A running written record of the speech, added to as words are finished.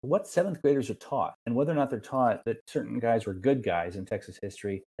what seventh graders are taught and whether or not they're taught that certain guys were good guys in Texas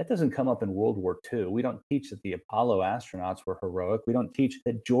history. That doesn't come up in World War II. We don't teach that the Apollo astronauts were heroic. We don't teach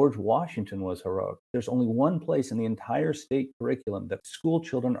that George Washington was heroic. There's only one place in the entire state curriculum that school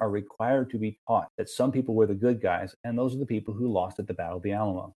children are required to be taught that some people were the good guys, and those are the people who lost at the Battle of the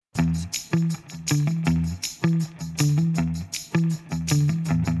Alamo.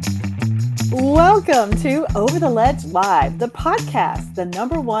 Welcome to Over the Ledge Live, the podcast, the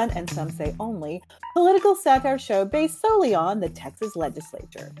 #1 and some say only political satire show based solely on the Texas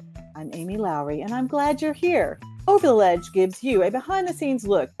legislature. I'm Amy Lowry, and I'm glad you're here. Over the Ledge gives you a behind-the-scenes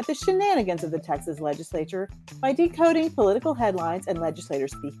look at the shenanigans of the Texas legislature by decoding political headlines and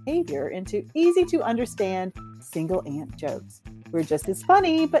legislators' behavior into easy-to-understand single-ant jokes. We're just as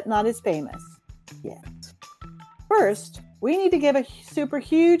funny, but not as famous yet. First, we need to give a super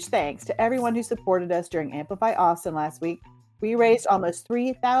huge thanks to everyone who supported us during Amplify Austin last week. We raised almost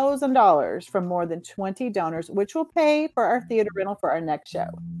 $3,000 from more than 20 donors, which will pay for our theater rental for our next show.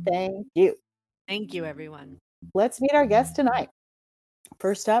 Thank you. Thank you, everyone. Let's meet our guest tonight.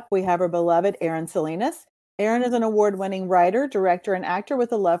 First up, we have our beloved Aaron Salinas. Aaron is an award-winning writer, director, and actor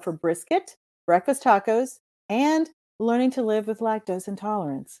with a love for brisket, breakfast tacos, and learning to live with lactose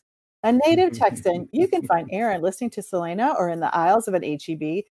intolerance. A native Texan, you can find Aaron listening to Selena or in the aisles of an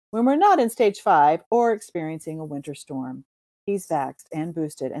HEB when we're not in stage 5 or experiencing a winter storm. He's vaxxed and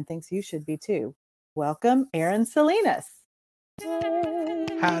boosted and thinks you should be too. Welcome, Aaron Salinas.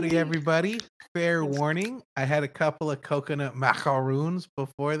 Howdy, everybody. Fair warning, I had a couple of coconut macaroons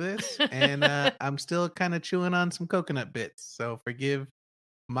before this, and I'm still kind of chewing on some coconut bits, so forgive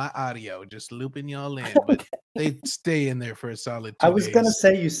my audio, just looping y'all in, but they stay in there for a solid 2 days. I was gonna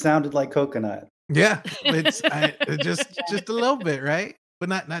say you sounded like coconut. Yeah, it's just a little bit, right? But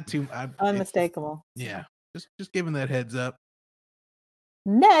not too Unmistakable. Yeah, just giving that heads up.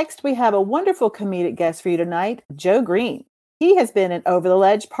 Next, we have a wonderful comedic guest for you tonight, Joe Green. He has been in Over the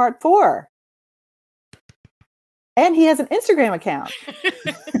Ledge Part 4. And he has an Instagram account.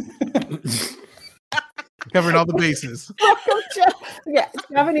 Covered all the bases. Yeah,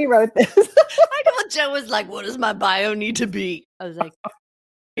 Stephanie wrote this. I know Joe was like, what does my bio need to be? I was like,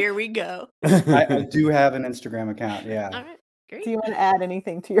 here we go. I do have an Instagram account, yeah. All right, great. Do you want to add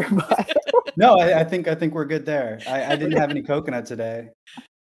anything to your bio? No, I think we're good there. I didn't have any coconut today.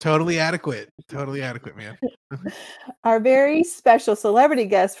 Totally adequate, man. Our very special celebrity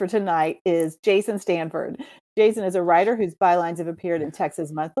guest for tonight is Jason Stanford. Jason is a writer whose bylines have appeared in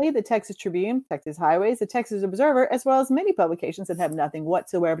Texas Monthly, the Texas Tribune, Texas Highways, the Texas Observer, as well as many publications that have nothing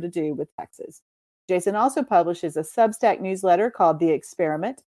whatsoever to do with Texas. Jason also publishes a Substack newsletter called The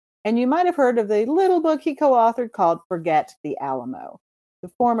Experiment, and you might have heard of the little book he co-authored called Forget the Alamo.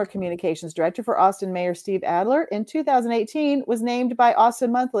 The former communications director for Austin Mayor Steve Adler in 2018 was named by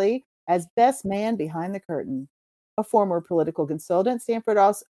Austin Monthly as Best Man Behind the Curtain. A former political consultant, Stanford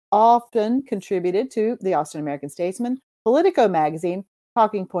often contributed to the Austin American Statesman, Politico Magazine,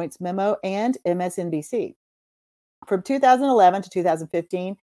 Talking Points Memo, and MSNBC. From 2011 to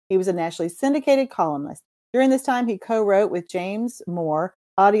 2015, he was a nationally syndicated columnist. During this time, he co-wrote with James Moore,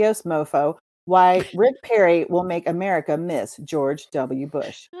 Adios Mofo, Why Rick Perry Will Make America Miss George W.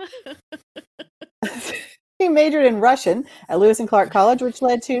 Bush. He majored in Russian at Lewis and Clark College, which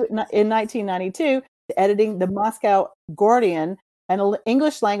led to, in 1992, to editing the Moscow Guardian, an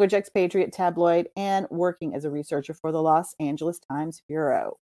English language expatriate tabloid, and working as a researcher for the Los Angeles Times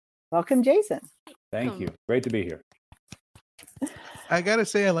Bureau. Welcome, Jason. Thank you. Great to be here. I gotta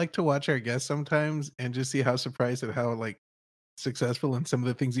say, I like to watch our guests sometimes and just see how surprised at how successful in some of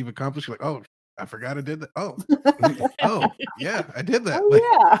the things you've accomplished. You're like, oh, I forgot I did that. Oh, oh, yeah, I did that.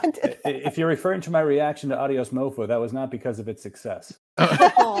 If you're referring to my reaction to Adios Mofo, that was not because of its success.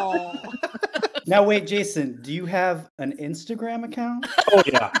 Oh. Now, wait, Jason, do you have an Instagram account? Oh,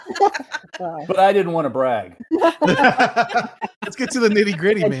 yeah. But I didn't want to brag. Let's get to the nitty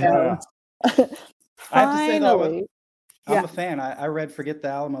gritty, man. I have to say, though, I'm Yeah. a fan. I read Forget the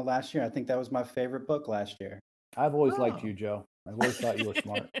Alamo last year. I think that was my favorite book last year. I've always liked you, Joe. I've always thought you were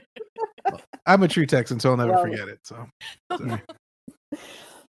smart. I'm a true Texan, so I'll never forget it. So, sorry.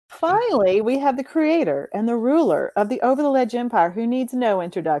 Finally, we have the creator and the ruler of the Over the Ledge Empire who needs no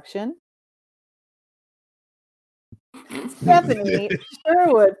introduction. Stephanie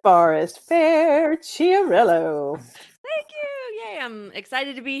Sherwood Forrest Fair Chiarello. Thank you. Yay, I'm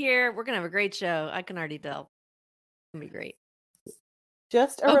excited to be here. We're going to have a great show. I can already tell. It's going to be great.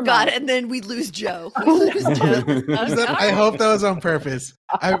 Just a Oh, reminder. God. And then we lose Joe. We lose Joe. I hope that was on purpose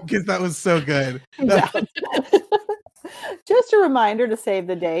because that was so good. Yeah. Just a reminder to save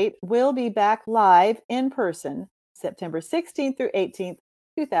the date. We'll be back live in person September 16th through 18th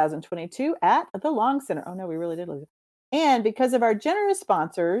 2022 at the Long Center. Oh no, we really did lose it. And because of our generous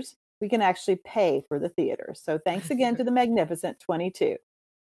sponsors, we can actually pay for the theater. So thanks again to the Magnificent 22.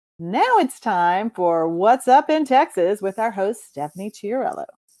 Now it's time for What's Up in Texas with our host, Stephanie Chiarello.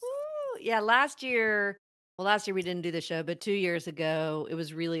 Yeah, last year we didn't do the show, but 2 years ago, it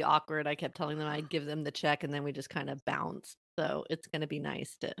was really awkward. I kept telling them I'd give them the check, and then we just kind of bounced. So it's going to be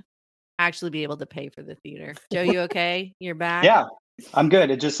nice to actually be able to pay for the theater. Joe, you okay? You're back? Yeah, I'm good.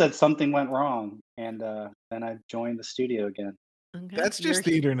 It just said something went wrong, and then I joined the studio again. Okay. That's just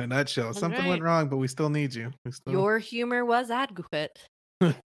theater in a nutshell. That's Something went right. wrong, but we still need you. Your humor was adequate.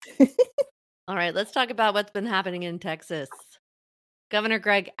 All right, let's talk about what's been happening in Texas. Governor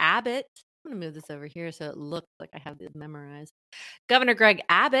Greg Abbott, I'm going to move this over here so it looks like I have this memorized. Governor Greg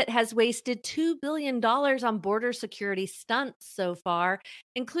Abbott has wasted $2 billion on border security stunts so far,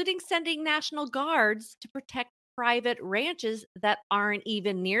 including sending National Guards to protect private ranches that aren't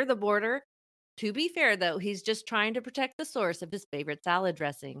even near the border. To be fair, though, he's just trying to protect the source of his favorite salad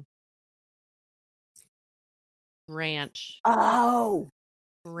dressing. Ranch. Oh,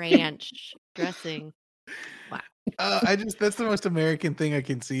 Ranch dressing. Wow. That's the most American thing I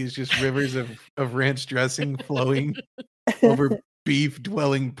can see is just rivers of ranch dressing flowing over beef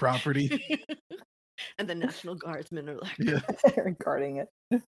dwelling property. And the National Guardsmen are like, Yeah. regarding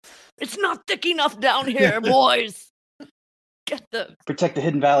it. it's not thick enough down here, boys. Get the Protect the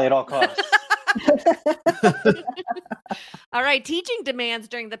Hidden Valley at all costs. All right, teaching demands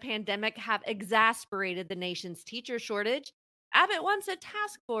during the pandemic have exacerbated the nation's teacher shortage. Abbott wants a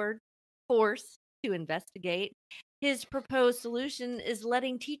task force to investigate. His proposed solution is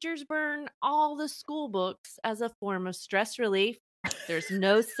letting teachers burn all the school books as a form of stress relief. There's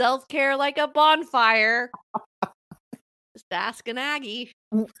no self-care like a bonfire. Just ask an Aggie.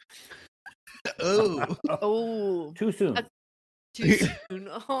 Oh, Too soon. too soon.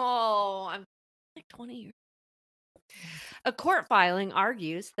 Oh, I'm like 20 years. A court filing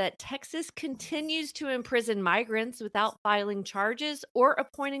argues that Texas continues to imprison migrants without filing charges or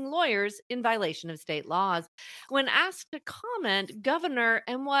appointing lawyers in violation of state laws. When asked to comment, Governor,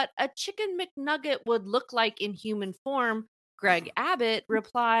 and what a chicken McNugget would look like in human form, Greg Abbott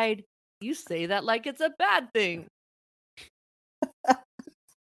replied, "You say that like it's a bad thing."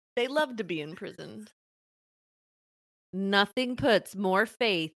 They love to be imprisoned. Nothing puts more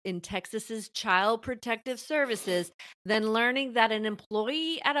faith in Texas's Child Protective Services than learning that an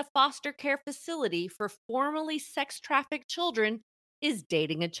employee at a foster care facility for formerly sex-trafficked children is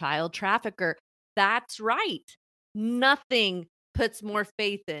dating a child trafficker. That's right. Nothing puts more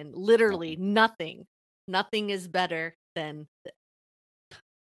faith in. Literally nothing. Nothing is better than this.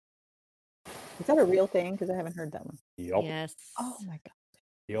 Is that a real thing? Because I haven't heard that one. Yep. Yes. Oh my God.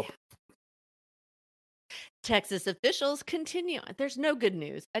 Yep. Texas officials continue. There's no good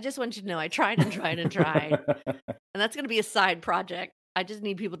news. I just want you to know I tried and tried and tried. And that's going to be a side project. I just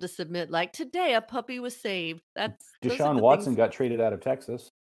need people to submit, like, today a puppy was saved. Those are Deshaun the Watson things- got traded out of Texas.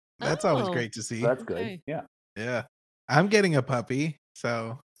 That's always Oh, great to see. So that's Okay. good. Yeah. Yeah. I'm getting a puppy.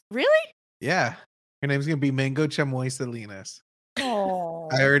 So, Really? yeah. Her name's going to be Mango Chamoy Salinas. Oh,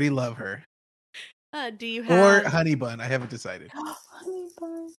 I already love her. Do you Or have Honey Bun. I haven't decided. honey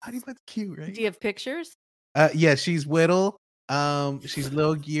bun. Honey Bun's cute, right? do you have pictures? Yeah, she's Whittle. She's a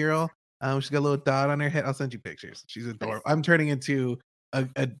little girl. She's got a little dot on her head. I'll send you pictures. She's adorable. I'm turning into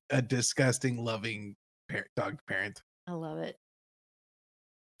a disgusting, loving dog parent. I love it.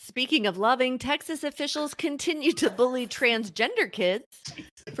 Speaking of loving, Texas officials continue to bully transgender kids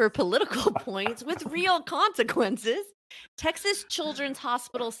for political points with real consequences. Texas Children's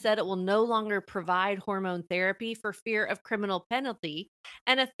Hospital said it will no longer provide hormone therapy for fear of criminal penalty,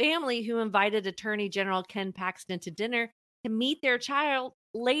 and a family who invited Attorney General Ken Paxton to dinner to meet their child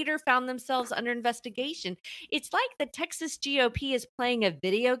later found themselves under investigation. It's like the Texas GOP is playing a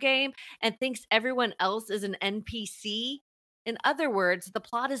video game and thinks everyone else is an NPC. In other words, the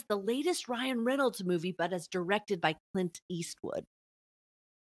plot is the latest Ryan Reynolds movie, but as directed by Clint Eastwood.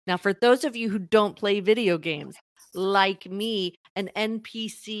 Now, for those of you who don't play video games, like me, an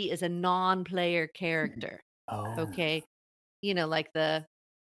NPC is a non-player character. Oh. Okay. You know, like the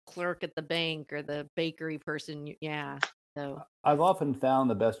clerk at the bank or the bakery person. Yeah. So I've often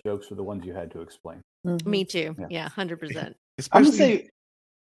found the best jokes are the ones you had to explain. me too. Yeah. Yeah, 100%. I'm gonna Especially say,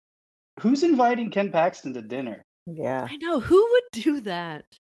 who's inviting Ken Paxton to dinner? Yeah. I know. Who would do that?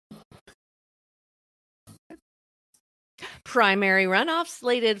 Primary runoffs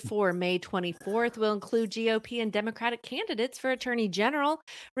slated for May 24th will include GOP and Democratic candidates for Attorney General,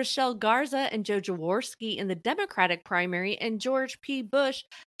 Rochelle Garza and Joe Jaworski in the Democratic primary, and George P. Bush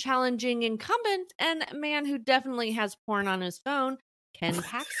challenging incumbent and a man who definitely has porn on his phone, Ken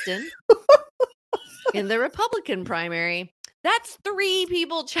Paxton in the Republican primary. That's 3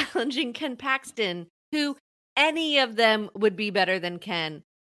 people challenging Ken Paxton, who any of them would be better than Ken.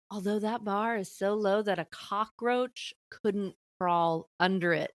 Although that bar is so low that a cockroach couldn't crawl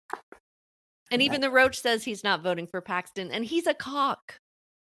under it. And even the roach says he's not voting for Paxton, and he's a cock.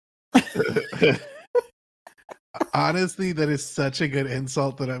 Honestly, that is such a good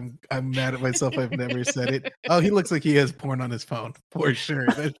insult that I'm mad at myself. I've never said it. Oh, he looks like he has porn on his phone for sure.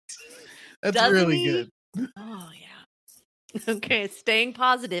 That's Doesn't really he? good. Oh, yeah. Okay, staying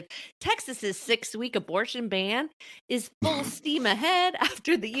positive. Texas's 6-week abortion ban is full steam ahead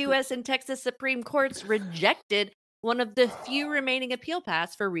after the U.S. and Texas Supreme Courts rejected one of the few remaining appeal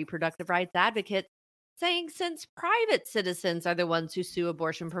paths for reproductive rights advocates, saying since private citizens are the ones who sue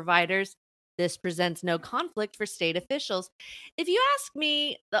abortion providers, this presents no conflict for state officials. If you ask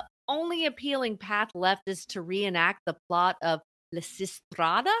me, the only appealing path left is to reenact the plot of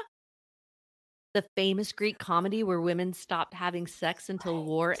Lysistrata, the famous Greek comedy where women stopped having sex until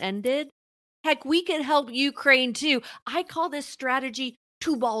war ended. Heck, we could help Ukraine too. I call this strategy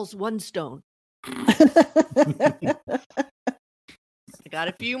 2 balls, 1 stone. I got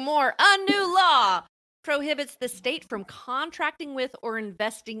a few more. A new law prohibits the state from contracting with or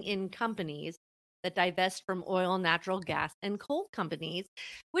investing in companies that divest from oil, natural gas, and coal companies,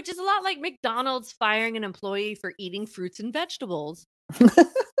 which is a lot like McDonald's firing an employee for eating fruits and vegetables.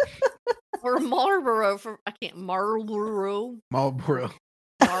 Or Marlboro for Marlboro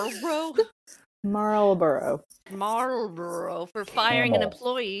for firing an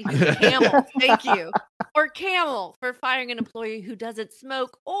employee. Camel, thank you. Or Camel for firing an employee who doesn't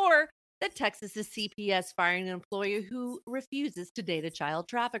smoke, or the Texas's CPS firing an employee who refuses to date a child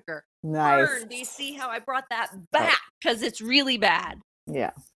trafficker. Nice. Burn. Do you see how I brought that back? Because it's really bad.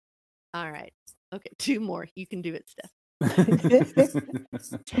 Yeah. All right. Okay, 2 more. You can do it, Steph.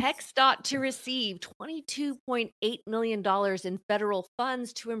 TxDOT to receive $22.8 million in federal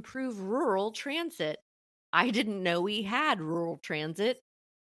funds to improve rural transit. I didn't know we had rural transit.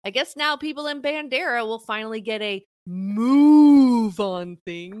 I guess now people in Bandera will finally get a move on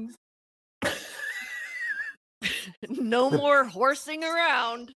things. No more horsing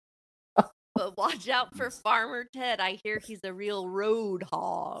around. But watch out for Farmer Ted. I hear he's a real road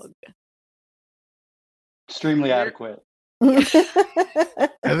hog. Extremely adequate. I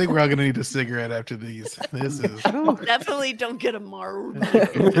think we're all gonna need a cigarette after these. This is Definitely don't get a marrow.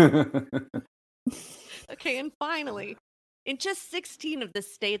 Okay, and finally, in just 16 of the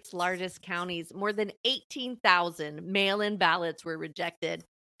state's largest counties, more than 18,000 mail-in ballots were rejected,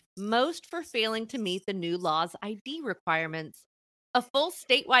 most for failing to meet the new law's ID requirements. A full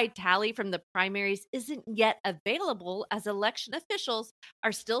statewide tally from the primaries isn't yet available, as election officials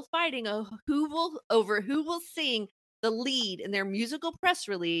are still fighting over who will sing the lead in their musical press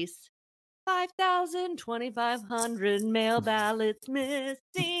release. 5,000, 2,500 mail ballots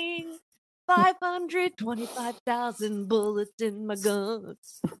missing. 525,000 bullets in my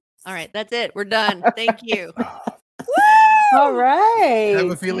guns. All right, that's it. We're done. Thank you. All right. I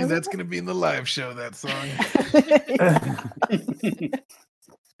have a feeling that's going to be in the live show, that song.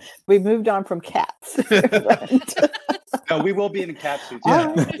 We moved on from cats. No, we will be in cat suits.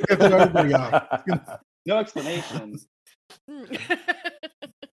 Yeah. No explanation.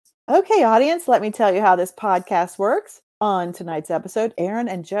 Okay, audience, let me tell you how this podcast works. On tonight's episode, Aaron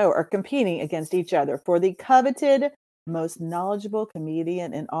and Joe are competing against each other for the coveted Most Knowledgeable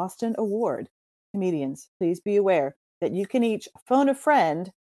Comedian in Austin award. Comedians, please be aware that you can each phone a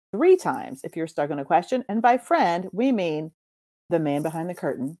friend 3 times if you're stuck on a question. And by friend, we mean the man behind the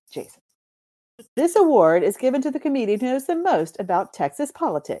curtain, Jason. This award is given to the comedian who knows the most about Texas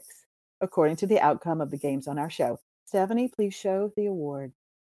politics, according to the outcome of the games on our show. Stephanie, please show the award.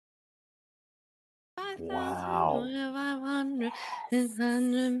 Wow.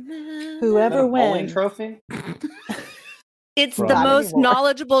 Whoever bowling wins. trophy. It's Right. the Not most anymore.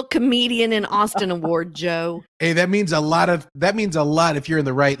 knowledgeable comedian in Austin award, Joe. Hey, that means a lot if you're in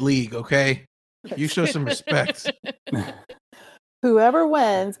the right league, okay? You show some respect. Whoever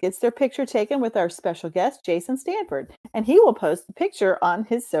wins gets their picture taken with our special guest, Jason Stanford, and he will post the picture on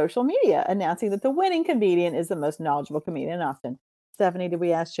his social media, announcing that the winning comedian is the most knowledgeable comedian in Austin. Stephanie, did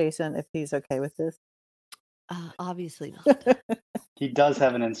we ask Jason if he's okay with this? Obviously not. He does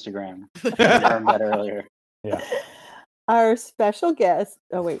have an Instagram. I learned that earlier. Yeah. Our special guest,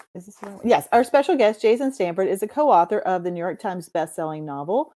 is this the one? Yes, our special guest, Jason Stanford, is a co-author of the New York Times bestselling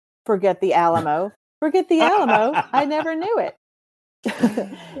novel, Forget the Alamo. Forget the Alamo, I never knew it.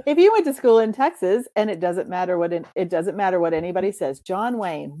 If you went to school in Texas, and it doesn't matter what anybody says, John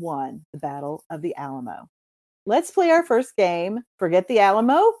Wayne won the Battle of the Alamo. let's play our first game. Forget the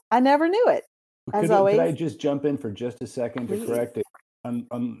Alamo. I never knew it. As always. Could I just jump in for just a second to Please. correct it?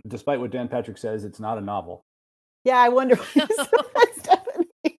 Despite what Dan Patrick says, it's not a novel. Yeah, I wonder. Stephanie.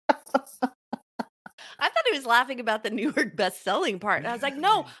 I thought he was laughing about the New York best-selling part. And I was like,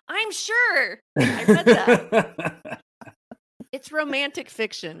 no, I'm sure. I read that. It's romantic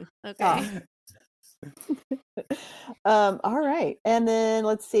fiction. Okay. All right. And then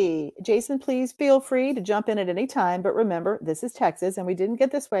let's see. Jason, please feel free to jump in at any time. But remember, this is Texas, and we didn't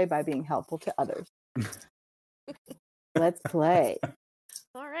get this way by being helpful to others. Let's play.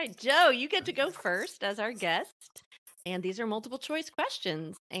 All right, Joe, you get to go first as our guest. And these are multiple choice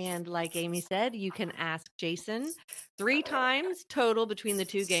questions. And like Amy said, you can ask Jason 3 times total between the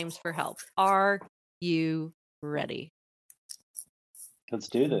 2 games for help. Are you ready? Let's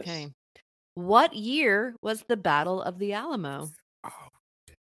do this. Okay. What year was the Battle of the Alamo?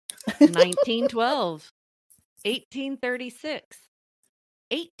 1912, 1836,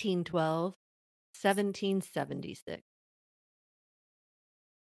 1812, 1776.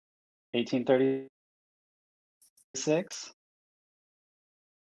 1836.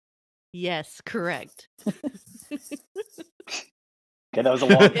 Yes, correct. Okay, that was a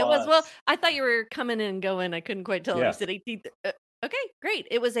long It was, pause. well, I thought you were coming in and going. I couldn't quite tell. Yeah. You said 18th. Okay, great.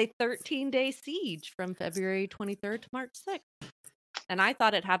 It was a 13-day siege from February 23rd to March 6th. And I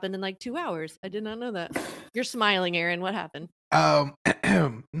thought it happened in like 2 hours. I did not know that. You're smiling, Aaron. What happened?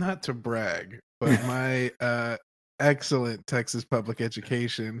 Not to brag, but my excellent Texas public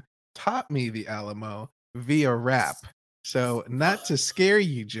education taught me the Alamo via rap. So not to scare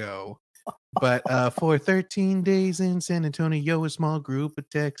you, Joe, but for 13 days in San Antonio, a small group of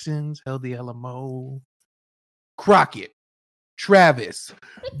Texans held the Alamo. Crockett, Travis,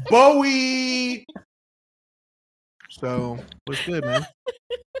 Bowie. So what's good, man?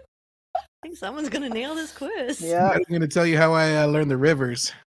 I think someone's going to nail this quiz. Yeah. I'm going to tell you how I learned the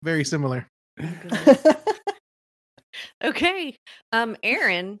rivers. Very similar. Okay.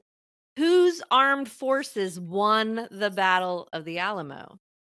 Aaron, whose armed forces won the Battle of the Alamo?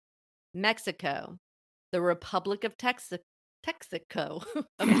 Mexico, the Republic of Texaco of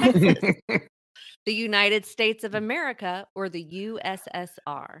Texas, the United States of America, or the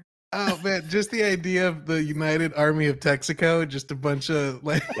USSR? Oh man, just the idea of the United Army of Texaco, just a bunch of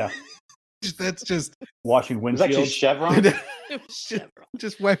like, Yeah. that's just Washing It was actually windshields. Chevron.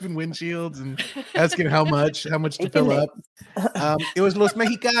 just wiping windshields and asking how much to Making fill up. It was Los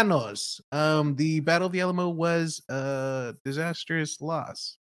Mexicanos. The Battle of the Alamo was a disastrous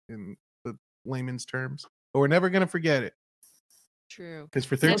loss in the layman's terms, but we're never gonna forget it True. because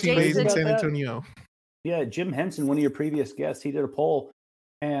for Now, 13 days in Jason- San Antonio. Yeah, Jim Henson, one of your previous guests, he did a poll,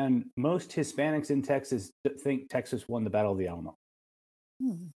 and most Hispanics in Texas think Texas won the Battle of the Alamo.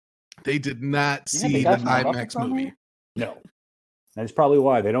 They did not Yeah, see they the got some Muppets IMAX on movie. there? No, that's probably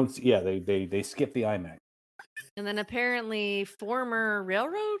why they don't. Yeah, they skip the IMAX. And then apparently former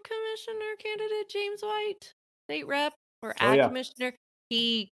railroad commissioner candidate James White, state rep or Oh, ad yeah. commissioner,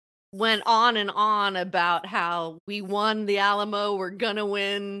 he went on and on about how we won the Alamo, we're gonna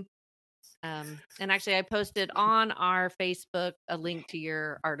win. And actually I posted on our Facebook a link to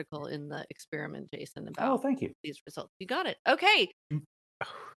your article in the experiment, Jason, Oh, about thank you. these results. You got it. Okay.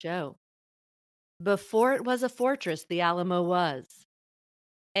 Joe. Before it was a fortress, the Alamo was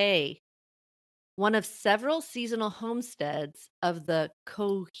A, one of several seasonal homesteads of the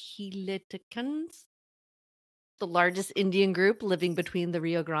Coahuiltecans, the largest Indian group living between the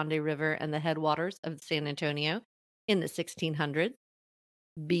Rio Grande River and the headwaters of San Antonio in the 1600s.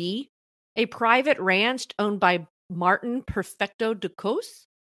 B, a private ranch owned by Martin Perfecto de Cos,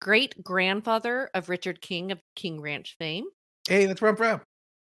 great-grandfather of Richard King of King Ranch fame. Hey, that's Rump Rump.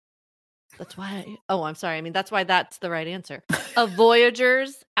 That's why. Oh, I'm sorry. I mean, that's why that's the right answer. A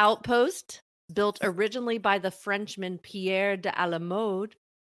voyager's outpost built originally by the Frenchman Pierre de Alamode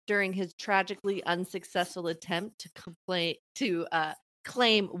during his tragically unsuccessful attempt to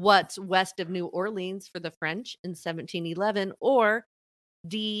claim what's west of New Orleans for the French in 1711, or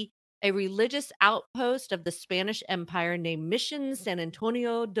D, a religious outpost of the Spanish Empire named Mission San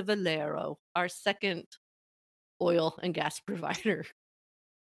Antonio de Valero, our second oil and gas provider.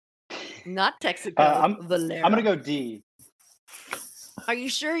 Not Texaco, Valero. I'm gonna go D. Are you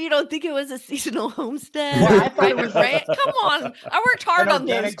sure you don't think it was a seasonal homestead? Well, I thought It was right. Come on, I worked hard An on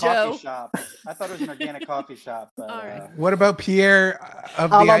this, organic Joe. coffee shop. I thought it was an organic coffee shop. But, All right. What about Pierre of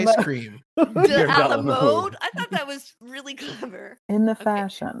the Alamo. ice cream? The You're Alamo. dumb. I thought that was really clever. In the Okay.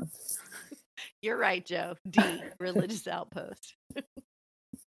 fashion. You're right, Joe. D, religious outpost.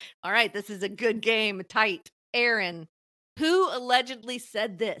 All right, this is a good game. Tight. Aaron, who allegedly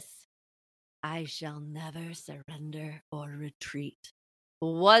said this? I shall never surrender or retreat.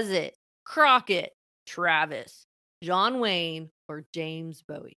 Was it Crockett, Travis, John Wayne, or James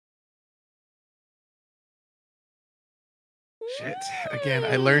Bowie? Shit. Again,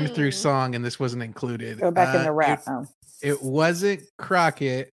 I learned through Mm. song, and this wasn't included. Go back in the rap. It wasn't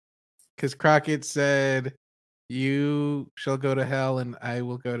Crockett, because Crockett said, "You shall go to hell, and I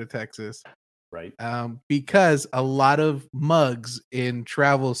will go to Texas." Right. Because a lot of mugs in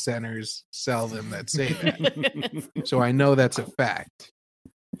travel centers sell them that say that. So I know that's a fact.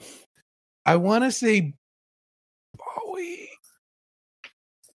 I want to say Bowie.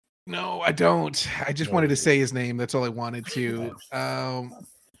 No, I don't. I just wanted to say his name. That's all I wanted to.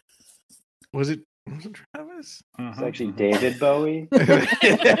 Was it Travis? It's actually David Bowie.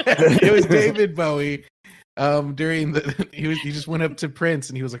 It was David Bowie. During the he just went up to Prince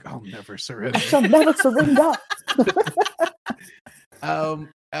and he was like, "I'll never surrender. I shall never surrender."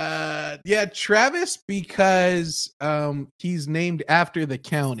 Yeah, Travis, because he's named after the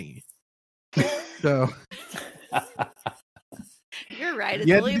county. So You're right. It's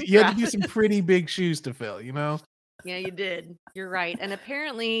you had, William you had to do Travis. some pretty big shoes to fill, you know? Yeah, you did. You're right. And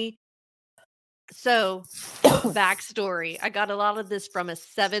apparently, so backstory. I got a lot of this from a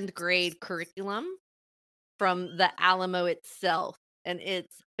 7th grade curriculum from the Alamo itself. And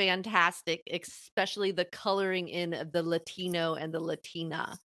it's fantastic, especially the coloring in of the Latino and the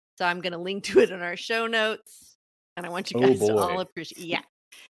Latina. So I'm going to link to it in our show notes. And I want you Oh, guys to boy. all appreciate. Yeah.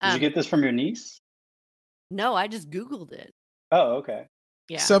 Did you get this from your niece? No, I just Googled it. Oh, okay.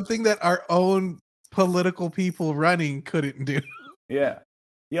 Yeah. Something that our own political people running couldn't do. Yeah.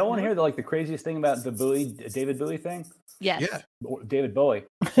 Y'all want to hear the craziest thing about the David Bowie thing? Yes. Yeah. Or David Bowie.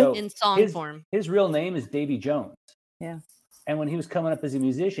 So In song his, form. his real name is Davy Jones. Yeah. And when he was coming up as a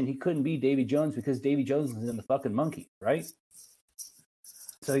musician, he couldn't be Davy Jones because Davy Jones was in the fucking Monkey, right?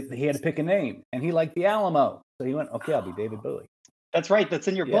 So he had to pick a name, and he liked the Alamo. So he went, "Okay, I'll be David Bowie." That's right. That's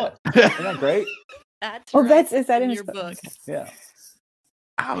in your Yeah. book. Isn't that great? That's Oh, right, is that in your his book? Yeah.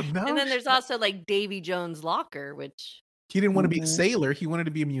 Oh no. And then there's also like Davy Jones Locker, which He didn't want to be a Mhm. sailor, he wanted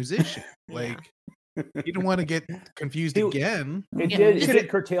to be a musician. Yeah. Like he didn't want to get confused He- again. It Yeah. did. It did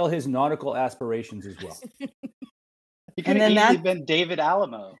curtail his nautical aspirations as well. He could have then easily that- been David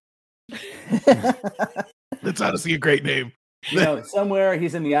Alamo. That's honestly a great name. You know, somewhere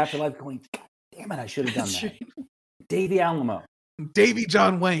he's in the afterlife going, "God damn it, I should have done That's that." Davy Alamo. Davy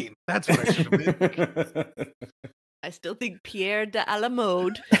John Wayne. That's what I should have been. I still think Pierre de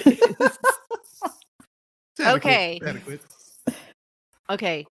Alamode. It's adequate, Okay. adequate.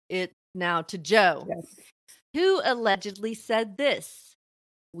 Okay, it's now to Joe, Yes. who allegedly said this: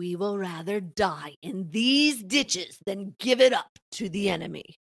 "We will rather die in these ditches than give it up to the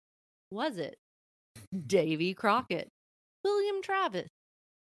enemy." Was it Davy Crockett, William Travis,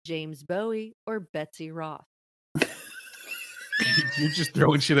 James Bowie, or Betsy Ross? You're just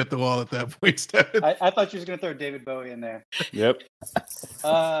throwing shit at the wall at that point, Stephen. I thought you was going to throw David Bowie in there. Yep.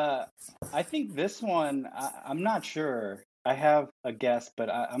 I think this one, I'm not sure. I have a guess, but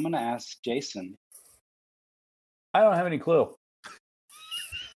I'm going to ask Jason. I don't have any clue.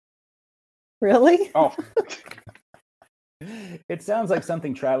 Really? Oh, It sounds like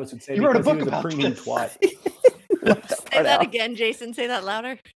something Travis would say You wrote a because book he was a about preemie this. twat. Say that again, Jason. Say that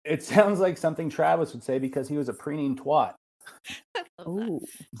louder. It sounds like something Travis would say because he was a preemie twat. Love that. Ooh.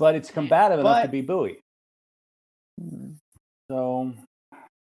 But it's combative enough to But- be Bowie. Mm. So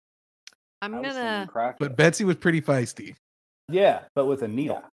I'm I was thinking gonna. Crockett. But Betsy was pretty feisty. yeah, but with a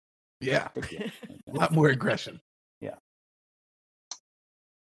needle. Yeah. Stick you. A lot more aggression.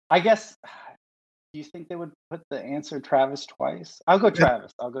 I guess, do you think they would put the answer Travis twice? I'll go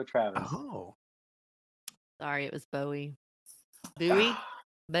Travis. I'll go Travis. Oh. Sorry, it was Bowie. Bowie.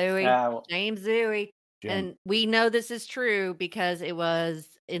 Bowie. Yeah, well, James Bowie. Jim. And we know this is true because it was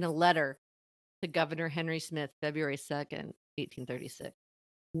in a letter to Governor Henry Smith, February 2nd, 1836.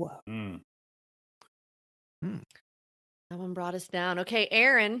 Whoa. Mm. Someone brought us down. Okay,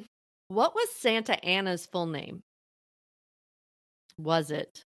 Aaron, what was Santa Anna's full name? Was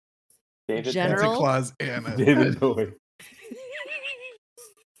it David General- Santa Claus Anna. David Bowie.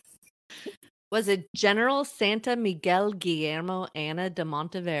 Was it General Santa Miguel Guillermo Ana de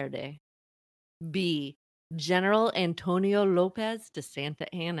Monteverde? B. General Antonio Lopez de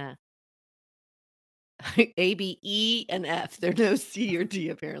Santa Anna. A, B, E, and F. There's no C or D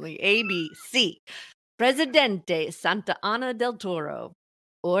apparently. A, B, C. Presidente Santa Ana del Toro.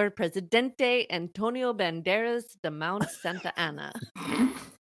 Or Presidente Antonio Banderas de Mount Santa Ana. I'm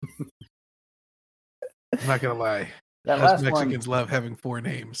not gonna lie. That Us last Mexicans one. love having 4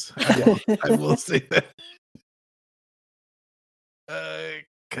 names. Yeah. I will say that.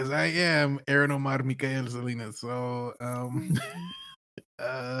 Because I am Aaron Omar Michael Salinas. So,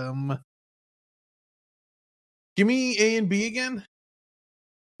 give me A and B again.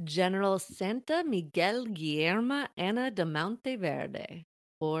 General Santa Miguel Guillermo Ana de Monteverde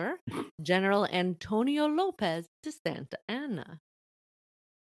or General Antonio Lopez de Santa Anna.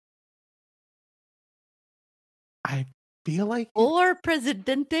 I feel like Or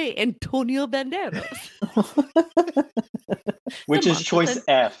Presidente Antonio Banderas. Which is choice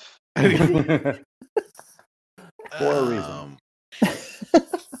F. For a reason.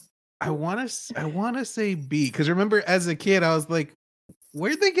 I want to say B because remember as a kid I was like,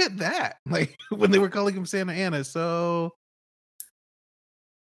 where'd they get that? Like when they were calling him Santa Anna. So,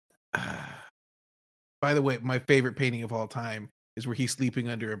 by the way, my favorite painting of all time is where he's sleeping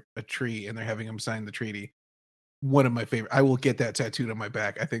under a tree and they're having him sign the treaty. One of my favorite. I will get that tattooed on my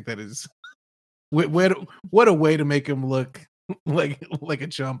back. I think that is what a way to make him look like a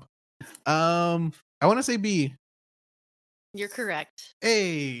chump. I want to say B. You're correct.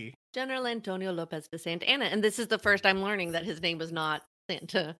 Hey. General Antonio Lopez de Santa Anna. And this is the first I'm learning that his name was not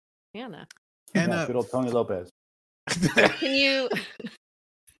Santa Anna. And good old Tony Lopez. Can you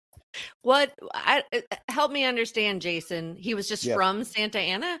help me understand, Jason? He was just from Santa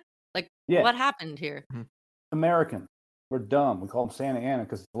Anna? Like what happened here? American. We're dumb. We call him Santa Anna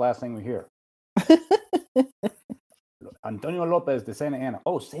because it's the last thing we hear. Antonio Lopez de Santa Anna.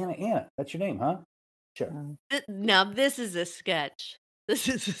 Oh, Santa Anna. That's your name, huh? Sure. Now, this is a sketch. This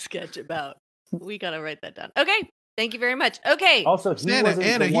is a sketch about. We got to write that down. Okay. Thank you very much. Okay. Also, Santa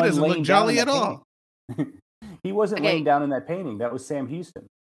Anna, he doesn't look jolly at all. He wasn't laying down in that painting. That was Sam Houston.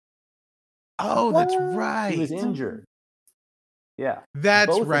 Oh, that's right. He was injured. Yeah.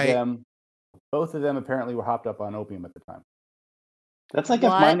 That's right. Both of them apparently were hopped up on opium at the time. That's like if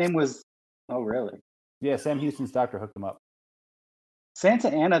my name was... Oh, really? Yeah, Sam Houston's doctor hooked him up. Santa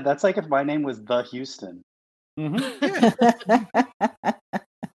Anna, that's like if my name was The Houston. Mm-hmm.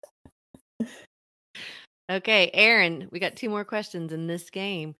 Okay, Aaron, we got 2 more questions in this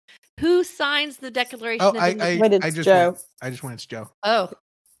game. Who signs the Declaration of Independence? I just went, it's Joe. Oh,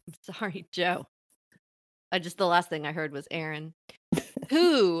 I'm sorry, Joe. The last thing I heard was Aaron.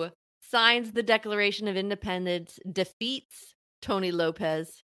 Who signs the Declaration of Independence, defeats Tony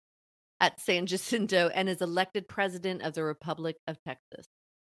Lopez at San Jacinto, and is elected president of the Republic of Texas?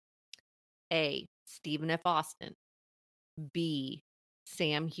 A. Stephen F. Austin. B.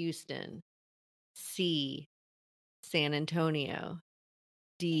 Sam Houston. C. San Antonio.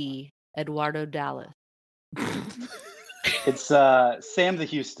 D. Eduardo Dallas. It's Sam the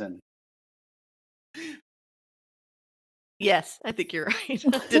Houston. Yes, I think you're right.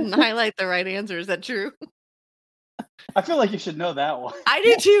 Didn't highlight the right answer. Is that true? I feel like you should know that one. I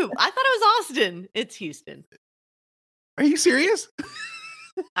do too. I thought it was Austin. It's Houston. Are you serious?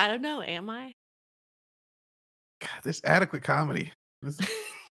 I don't know. Am I? God, this adequate comedy.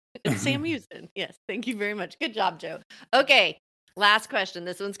 It's Sam Houston. Yes. Thank you very much. Good job, Joe. Okay. Last question.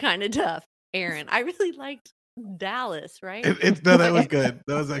 This one's kind of tough. Aaron, I really liked Dallas, right? No, that was good.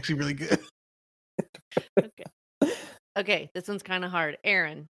 That was actually really good. Okay. This one's kind of hard.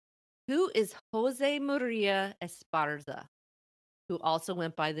 Aaron, who is Jose Maria Esparza, who also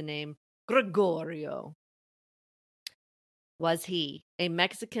went by the name Gregorio? Was he a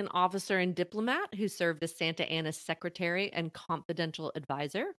Mexican officer and diplomat who served as Santa Anna's secretary and confidential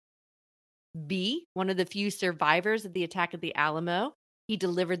advisor? B, one of the few survivors of the attack at the Alamo. He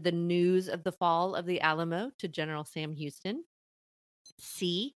delivered the news of the fall of the Alamo to General Sam Houston.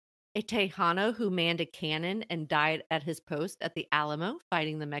 C, a Tejano who manned a cannon and died at his post at the Alamo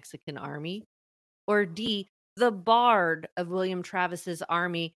fighting the Mexican army. Or D, the bard of William Travis's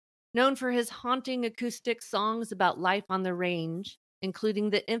army, known for his haunting acoustic songs about life on the range, including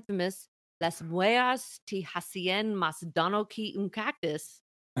the infamous Las mujeres te hacían más daño que un cactus,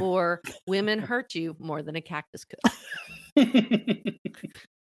 or Women Hurt You More Than a Cactus Could.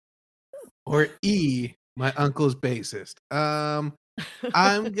 Or E, my uncle's bassist. I'm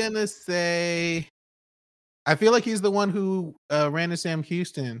gonna say, I feel like he's the one who ran to Sam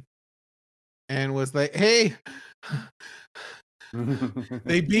Houston and was like, "Hey,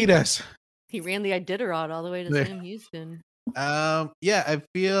 they beat us." He ran the Iditarod all the way to Sam Houston. Yeah, I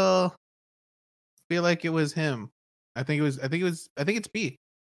feel like it was him. I think it's B,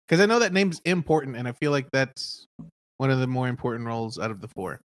 because I know that name's important, and I feel like that's one of the more important roles out of the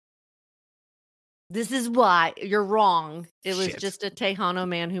 4. This is why you're wrong. It was just a Tejano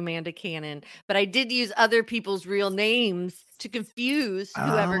man who manned a cannon. But I did use other people's real names to confuse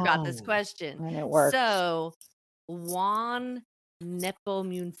whoever got this question. And it worked. So Juan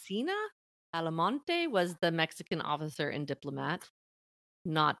Nepomuceno Alamonte was the Mexican officer and diplomat.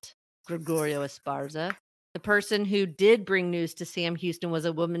 not Gregorio Esparza. The person who did bring news to Sam Houston was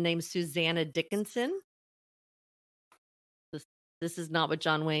a woman named Susanna Dickinson. This is not what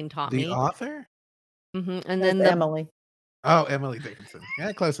John Wayne taught The me. author? And That's then Emily. Oh, Emily Dickinson.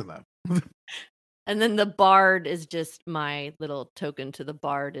 Yeah, close enough. And then the bard is just my little token to the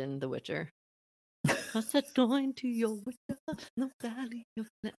bard in The Witcher. I said, going to your Witcher, no valley.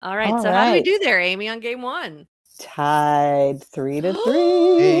 All right, All so how do we right. do there, Amy, on game 1? Tied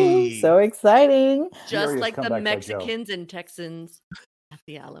 3-3. Hey. So exciting. Just Furious like the comeback by Joe. Mexicans and Texans at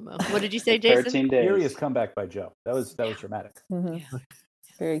the Alamo. What did you say, Jason? 13 days. Furious comeback by Joe. That was dramatic. Mhm. Yeah.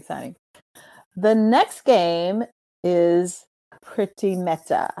 Very exciting. The next game is pretty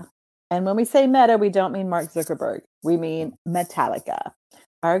meta. And when we say meta, we don't mean Mark Zuckerberg. We mean Metallica.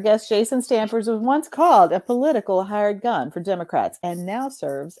 Our guest, Jason Stanford, was once called a political hired gun for Democrats and now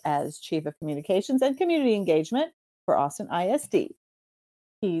serves as Chief of Communications and Community Engagement for Austin ISD.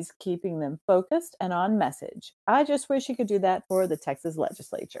 He's keeping them focused and on message. I just wish he could do that for the Texas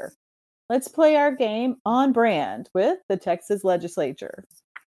legislature. Let's play our game on brand with the Texas legislature.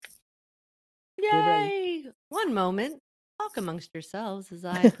 Yay! One moment. Talk amongst yourselves as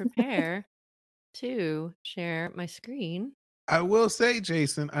I prepare to share my screen. I will say,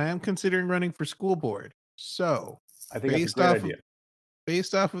 Jason, I am considering running for school board. So, I think that's a Based great off of- idea.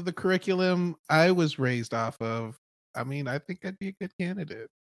 based off of the curriculum I was raised off of, I mean, I think I'd be a good candidate.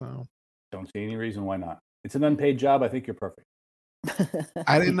 So, Don't see any reason why not. It's an unpaid job. I think you're perfect.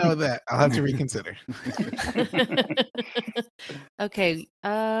 I didn't know that. I'll have to reconsider. Okay,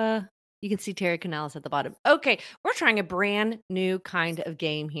 you can see Terry Canales at the bottom. Okay, we're trying a brand new kind of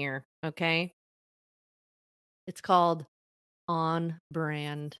game here, okay? It's called On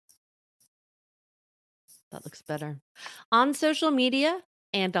Brand. That looks better. On social media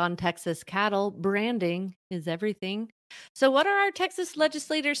and on Texas cattle, branding is everything. So what are our Texas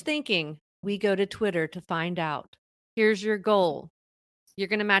legislators thinking? We go to Twitter to find out. Here's your goal. You're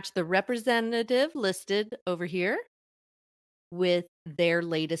going to match the representative listed over here with their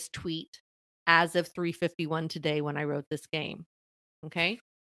latest tweet as of 3:51 today when I wrote this game. Okay?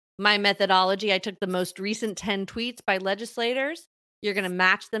 My methodology, I took the most recent 10 tweets by legislators. You're going to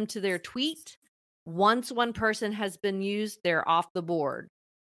match them to their tweet. Once one person has been used, they're off the board.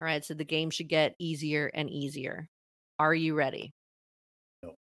 All right, so the game should get easier and easier. Are you ready?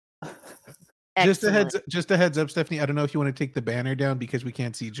 No. Just a Excellent. heads up, Stephanie. I don't know if you want to take the banner down because we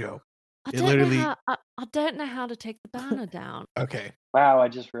can't see Joe. I it don't, literally- know how, I don't know how to take the banner down. Okay. Wow, I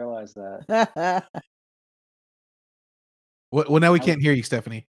just realized that. Well, now we can't hear you,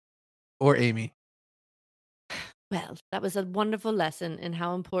 Stephanie, or Amy. Well, that was a wonderful lesson in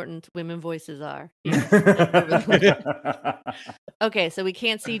how important women voices are. Okay, so we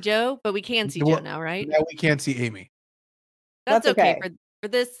can't see Joe, but we can see Joe Well, now, right? Now we can't see Amy. That's That's okay. okay.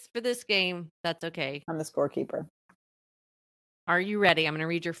 For this game. That's okay. I'm the scorekeeper. Are you ready? I'm going to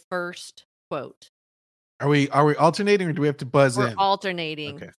read your first quote. Are we alternating or do we have to buzz We're in?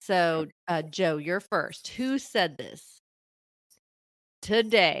 alternating. Okay. So, Joe, you're first. Who said this?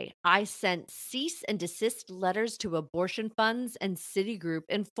 Today, I sent cease and desist letters to abortion funds and Citigroup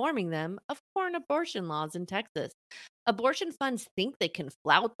informing them of current abortion laws in Texas. Abortion funds think they can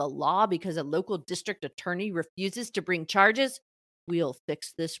flout the law because a local district attorney refuses to bring charges. We'll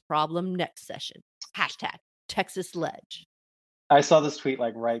fix this problem next session. Hashtag Texas Ledge. I saw this tweet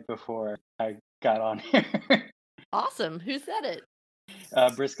like right before I got on here. Awesome. Who said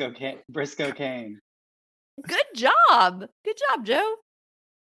it? Briscoe Kane. Good job. Good job, Joe.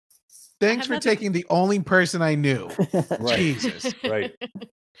 Thanks have for nothing- taking the only person I knew. Right. Jesus. Right.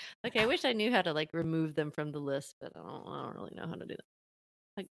 Okay, I wish I knew how to like remove them from the list, but I don't really know how to do that.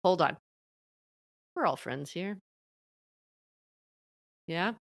 Like, hold on. We're all friends here.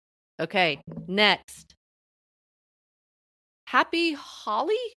 Yeah. Okay. Next. Happy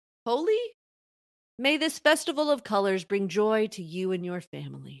Holy? May this festival of colors bring joy to you and your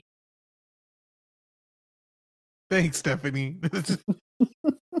family. Thanks, Stephanie.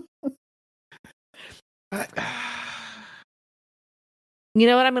 You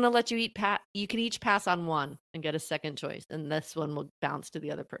know what? I'm going to let you eat. You can each pass on one and get a second choice, and this one will bounce to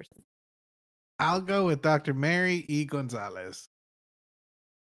the other person. I'll go with Dr. Mary E. Gonzalez.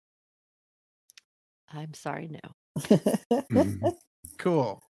 I'm sorry, no.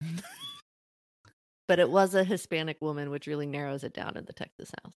 Cool. But it was a Hispanic woman, which really narrows it down in the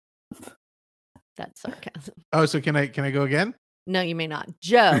Texas House. That's sarcasm. Oh, so can I go again? No, you may not.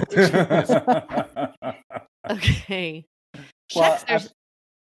 Joe. Okay. Well, Checks, there's-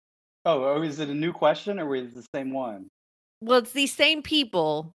 is it a new question or is it the same one? well, it's these same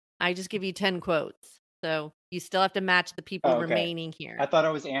people. I just give you 10 quotes. So You still have to match the people Oh, okay. remaining here. I thought I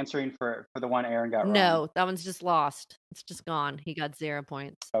was answering for the one Aaron got wrong. No, that one's just lost. It's just gone. He got 0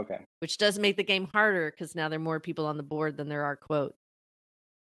 points, Okay. which does make the game harder because now there are more people on the board than there are quotes.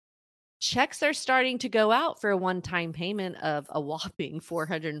 Checks are starting to go out for a one-time payment of a whopping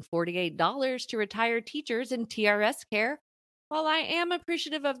 $448 to retired teachers in TRS care. While I am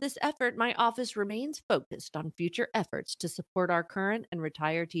appreciative of this effort, my office remains focused on future efforts to support our current and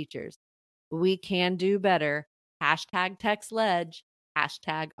retired teachers. We can do better. Hashtag TextLedge.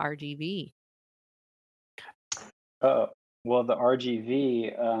 Hashtag RGV. Well, the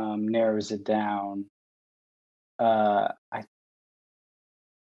RGV narrows it down. I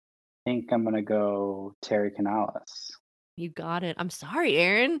think I'm gonna go Terry Canales. You got it. I'm sorry,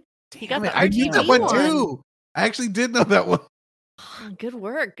 Aaron. You got Damn the it, I knew RGV that one one. too. I actually did know that one. Good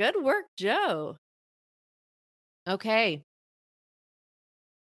work. Good work, Joe. Okay.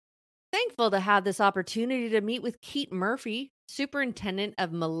 Thankful to have this opportunity to meet with Keith Murphy, superintendent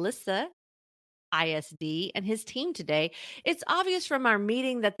of Melissa ISD, and his team today. It's obvious from our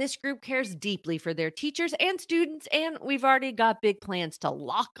meeting that this group cares deeply for their teachers and students, and we've already got big plans to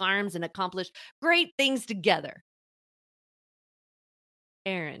lock arms and accomplish great things together.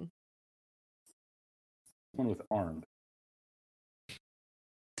 Aaron. One with armed.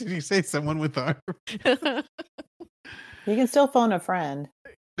 Did you say someone with arm? You can still phone a friend.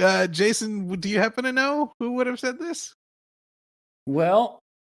 Jason, do you happen to know who would have said this? Well,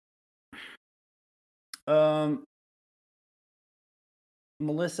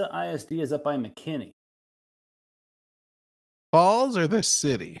 Melissa ISD is up by McKinney. Falls or the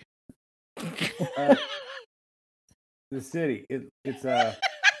city? The city. It's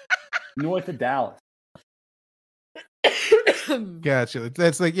north of Dallas. Gotcha.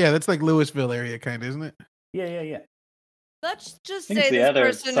 That's like Louisville area, kind of, isn't it? Yeah. Let's just I think say it's the this other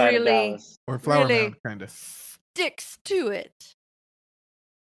person side of really Dallas. Or Flower Really? Mound, kind of. sticks to it.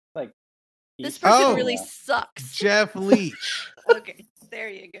 Like This East person Oh. really Virginia. sucks. Jeff Leach. Okay, there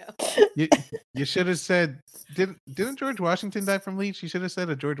you go. You should have said, didn't George Washington die from Leach? You should have said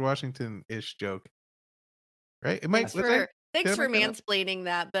a George Washington-ish joke. Right? It might. Thanks Did I for make that up? mansplaining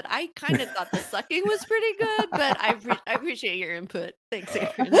that, but I kind of thought the sucking was pretty good, but I appreciate your input. Thanks,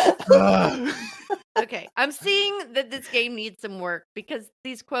 Aaron. Okay, I'm seeing that this game needs some work because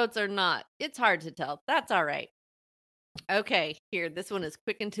these quotes are not, it's hard to tell. That's all right. Okay, here, this one is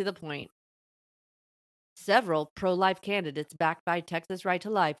quick and to the point. Several pro-life candidates backed by Texas Right to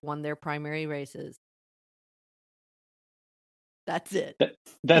Life won their primary races. That's it.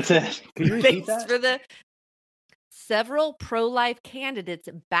 That's it. Can you repeat Thanks that? for the several pro-life candidates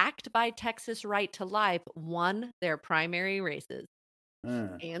backed by Texas Right to Life won their primary races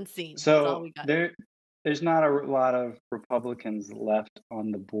and seen. That's all So we got. there's not a lot of Republicans left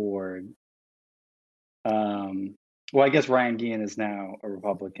on the board. Well, I guess Ryan Guillen is now a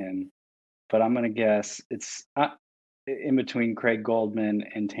Republican, but I'm gonna guess it's in between Craig Goldman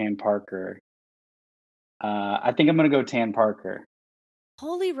and Tan Parker. I think I'm gonna go Tan Parker.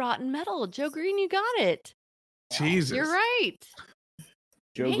 Holy rotten metal. Joe Green, you got it. Jesus. You're right.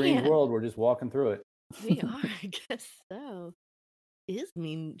 Joe Green's Man. world. We're just walking through it. We are, I guess so. Is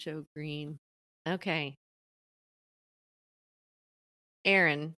mean Joe Green. Okay.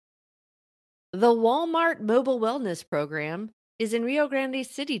 Aaron, the Walmart Mobile Wellness Program is in Rio Grande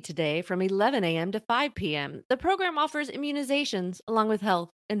City today from 11 a.m. to 5 p.m. The program offers immunizations along with health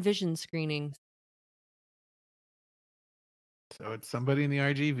and vision screenings. So it's somebody in the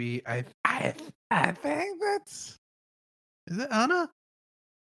RGV. I think that's. Is it Anna?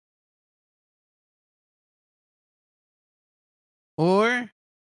 Or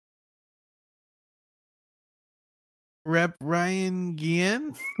Rep Ryan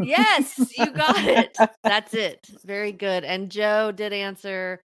Guillen? Yes, you got it. That's it. Very good. And Joe did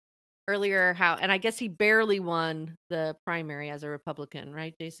answer earlier how, and I guess he barely won the primary as a Republican,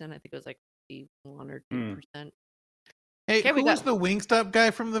 right, Jason? I think it was like 1 or 2%. Hey, Okay, we who was got- the Wingstop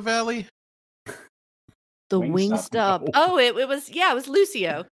guy from the Valley? The Wingstop? Wingstop. Oh, it was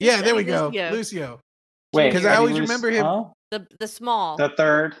Lucio. Yeah, there we Eddie go. Lucio. Lucio. Wait, Because I Eddie always Luce- remember him. Huh? The small. the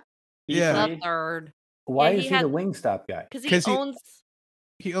third. Yeah. The third. Why Yeah, is he he had- the Wingstop guy? Because 'Cause he he- owns.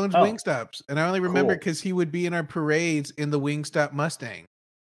 He owns Oh. Wingstops. And I only remember Cool. because he would be in our parades in the Wingstop Mustang.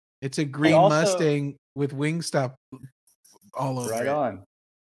 It's a green also- Mustang with Wingstop all over Right it. on.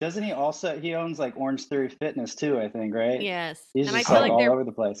 Doesn't he also? He owns like Orange Theory Fitness too. I think, right? Yes. He's And I just feel like like all over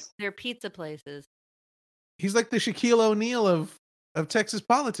the place. they're pizza places. He's like the Shaquille O'Neal of Texas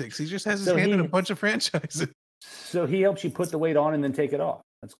politics. He just has his So hand in a he- bunch of franchises. So he helps you put the weight on and then take it off.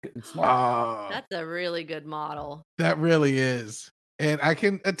 That's good. It's smart. Oh, That's a really good model. that really is. And I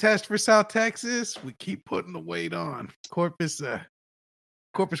can attest for South Texas, we keep putting the weight on. Corpus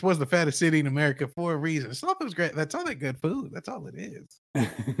was the fattest city in America for a reason. Something's great. That's all that good food. That's all it is.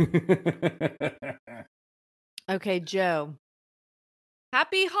 Okay, Joe.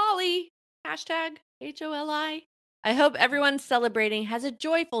 Happy Holly. Hashtag HOLI. I hope everyone celebrating has a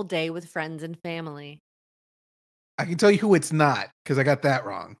joyful day with friends and family. I can tell you who it's not because I got that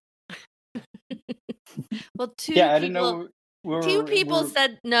wrong. Well, Yeah, I didn't know. Two people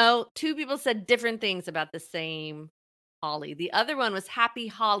said no. Two people said different things about the same Holly. The other one was Happy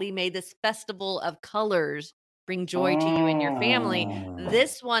Holly. May this festival of colors bring joy to you and your family.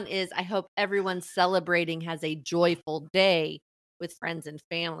 This one is I hope everyone celebrating has a joyful day with friends and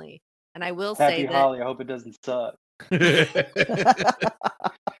family. And I will say Happy that Holly. I hope it doesn't suck.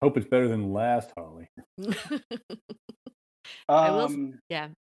 Hope it's better than last Holly. yeah.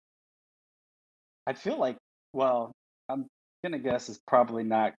 I feel like, well, I'm gonna guess it's probably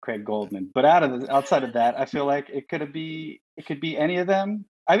not Craig Goldman, but outside of that, I feel like it could be any of them.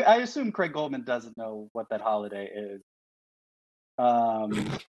 I assume Craig Goldman doesn't know what that holiday is.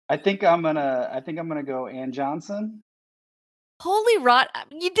 I think I'm gonna go Ann Johnson. Holy rot.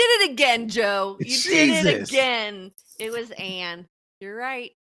 You did it again, Joe. You did it Jesus. again. It was Anne. You're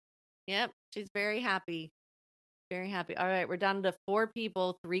right. Yep. She's very happy. Very happy. All right. We're down to 4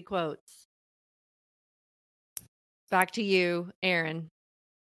 people, 3 quotes. Back to you, Aaron.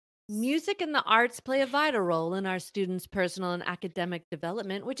 Music and the arts play a vital role in our students' personal and academic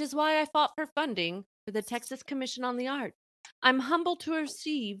development, which is why I fought for funding for the Texas Commission on the Arts. I'm humbled to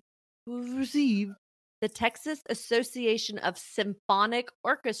receive the Texas Association of Symphonic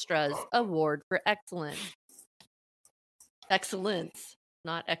Orchestras Award for Excellence. Excellence,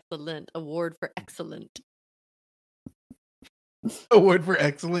 not excellent. Award for excellent. Award for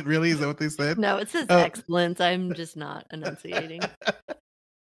excellent, really? Is that what they said? No, it says excellence. I'm just not enunciating.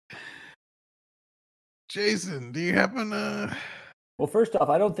 Jason, do you happen to... Well, first off,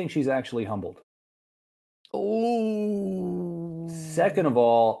 I don't think she's actually humbled. Oh. Second of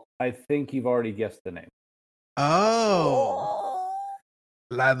all, I think you've already guessed the name. Oh.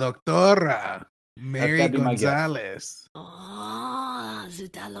 La Doctora Mary gotta be my guess. Gonzalez. Oh,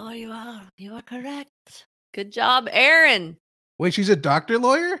 Zutalo, you are correct. Good job, Aaron. Wait, she's a doctor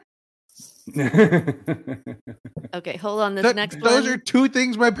lawyer? Okay, hold on. This next one. Those are 2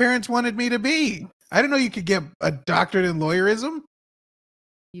 things my parents wanted me to be. I didn't know you could get a doctorate in lawyerism.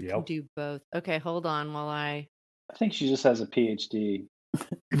 You can do both. Okay, hold on while I think she just has a PhD.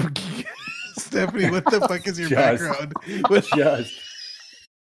 Stephanie, what the fuck is your Just. background? Just.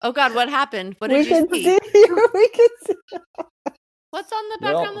 Oh God, what happened? What We did you can see? see you. We can see. What's on the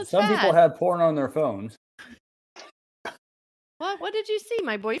background Well, that's some bad? people have porn on their phones. What did you see?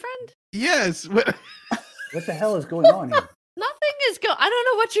 My boyfriend? Yes. What the hell is going on here? Nothing is going. I don't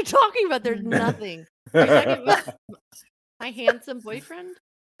know what you're talking about. There's nothing. Are you talking about my handsome boyfriend?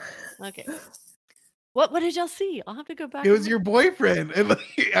 Okay. What did y'all see? I'll have to go back. It was your boyfriend. And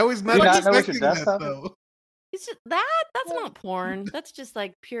I was not Did you not know what expecting your that, desktop is? though. It's just that's not porn. That's just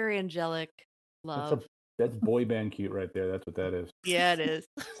like pure angelic love. That's boy band cute right there. That's what that is. Yeah, it is.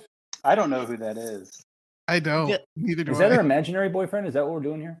 I don't know who that is. I don't. Yeah. Neither do Is that I. her imaginary boyfriend? Is that what we're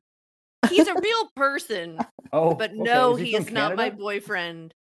doing here? He's a real person, Oh, but okay. no, Is he from is not my Canada?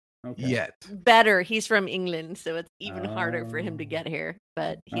 boyfriend. Okay. Yet. Better, he's from England, so it's even harder for him to get here.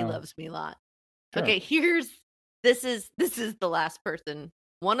 But he Oh. loves me a lot. Sure. Okay, this is the last person.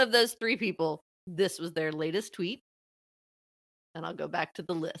 One of those 3 people. This was their latest tweet, and I'll go back to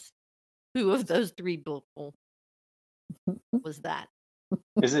the list. Who of those 3 people was that?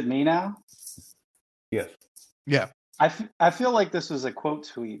 Is it me now? Yes. Yeah. I feel like this was a quote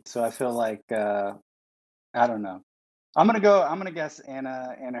tweet, so I feel like I don't know. I'm gonna guess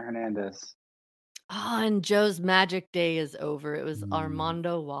Ana Hernandez. Oh, and Joe's magic day is over. It was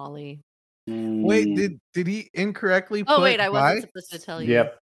Armando Wally. Wait, did he incorrectly put Oh wait, I wasn't by? supposed to tell you.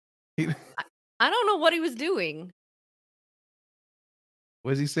 Yep. I don't know what he was doing.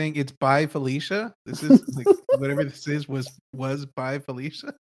 Was he saying it's by Felicia? This is like whatever this is was by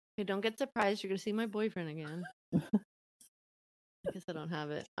Felicia. Okay, don't get surprised. You're gonna see my boyfriend again. I guess I don't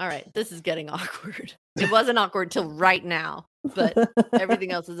have it. All right, this is getting awkward. It wasn't awkward till right now, but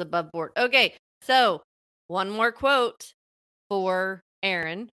everything else is above board. Okay, so one more quote for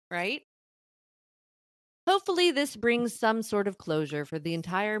Aaron, right? Hopefully, this brings some sort of closure for the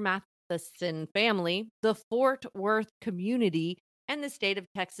entire Matheson family, the Fort Worth community, and the state of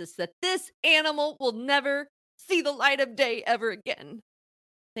Texas that this animal will never see the light of day ever again.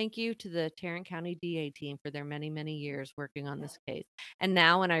 Thank you to the Tarrant County DA team for their many, many years working on this case. And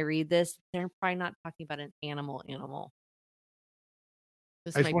now when I read this, they're probably not talking about an animal.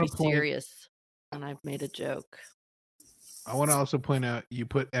 This I just might wanna be point- serious, and I've made a joke. I want to also point out you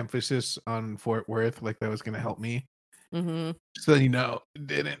put emphasis on Fort Worth, like that was going to help me. Mm-hmm. So you know, it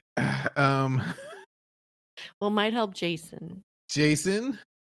didn't. Well, might help Jason. Jason,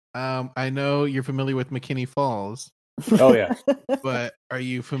 I know you're familiar with McKinney Falls, Oh yeah. but are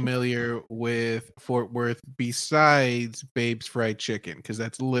you familiar with Fort Worth besides Babe's Fried Chicken? Because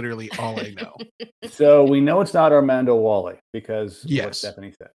that's literally all I know. So we know it's not Armando Wally because of what Yes.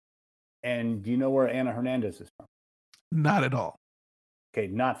 Stephanie said. And do you know where Ana Hernandez is from? Not at all. Okay,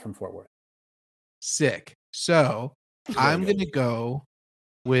 not from Fort Worth. Sick. So I'm good. going to go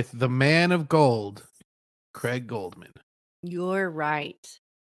with the man of gold, Craig Goldman. You're right.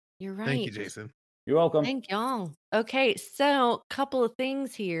 You're right. Thank you, Jason. You're welcome. Thank y'all. Okay, so couple of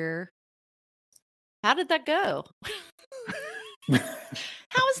things here. How did that go?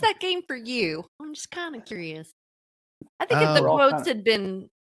 How was that game for you? I'm just kind of curious. I think if the We're all quotes kinda- had been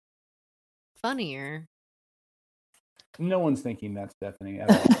funnier. No one's thinking that, Stephanie, at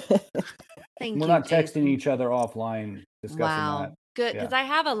all. Thank We're you. not texting Jason. each other offline discussing Wow. that. Good, because Yeah. I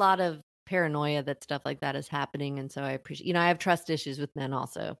have a lot of paranoia that stuff like that is happening, and so I appreciate. I have trust issues with men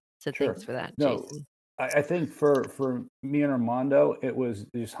also. So Sure. thanks for that, No, Jason. I think for me and Armando, it was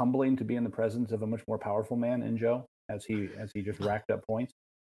just humbling to be in the presence of a much more powerful man in Joe as he just racked up points.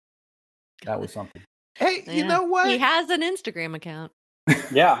 That was something. Hey, you Yeah. know what? He has an Instagram account.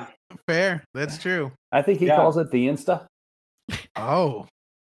 Yeah. Fair. That's true. I think he Yeah. calls it the Insta. Oh,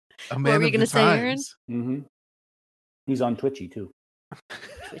 a were man you of gonna the say, Aaron? times. Mm-hmm. He's on Twitchy too.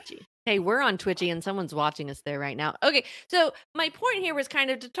 Twitchy. Hey, we're on Twitchy and someone's watching us there right now. Okay, so my point here was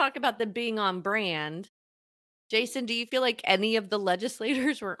kind of to talk about them being on brand. Jason, do you feel like any of the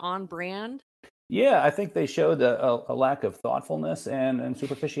legislators were on brand? Yeah, I think they showed a lack of thoughtfulness and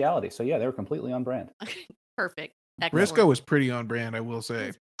superficiality. So yeah, they were completely on brand. Perfect. Excellent. Briscoe was pretty on brand, I will say.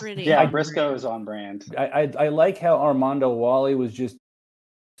 He's pretty. Yeah, on Briscoe brand. is on brand. I like how Armando Wally was just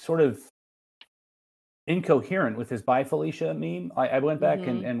sort of incoherent with his "Bye Felicia" meme. I went back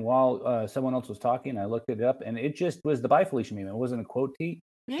Mhm. and while someone else was talking, I looked it up, and it just was the "Bye Felicia" meme. It wasn't a quote tweet.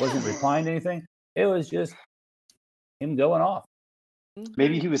 Wasn't Yeah. replying to anything. It was just him going off.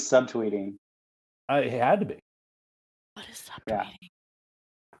 Maybe Okay. he was subtweeting. It had to be. What is up? Yeah.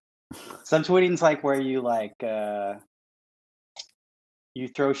 Subtweeting's like where you you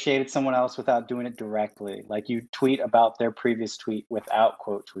throw shade at someone else without doing it directly. Like you tweet about their previous tweet without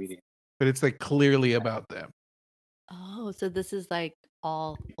quote tweeting. But it's like clearly about them. Oh, so this is like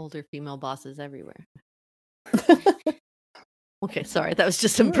all older female bosses everywhere. Okay, sorry, that was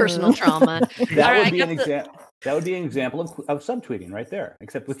just some personal trauma. That All right, would I be an got the- example. That would be an example of subtweeting right there,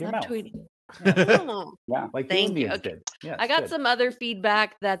 except with your mouth, Subtweeting. Yeah. Oh, Yeah. like the Thank you. Indians Okay. did. Yeah, I it's got good. some other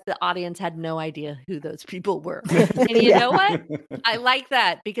feedback that the audience had no idea who those people were. And you know what? I like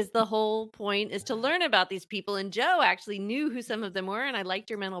that because the whole point is to learn about these people. And Joe actually knew who some of them were. And I liked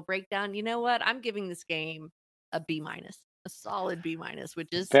your mental breakdown. You know what? I'm giving this game a B-, a solid B-, which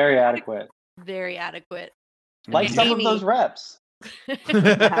is Very adequate. very adequate. Like Okay, some Amy. of those reps.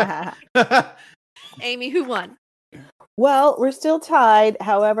 Amy, who won? Well, we're still tied.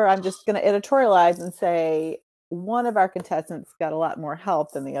 However, I'm just going to editorialize and say one of our contestants got a lot more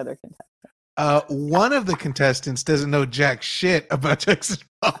help than the other contestant. One of the contestants doesn't know jack shit about Texas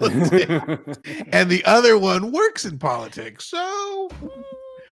politics, and the other one works in politics. So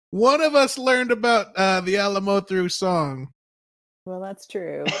one of us learned about the Alamo through song. Well, that's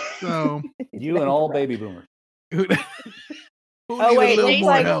true. So You and all baby boomers. who, who Oh, need wait, a little looks more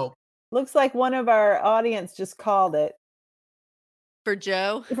like- help? Looks like one of our audience just called it For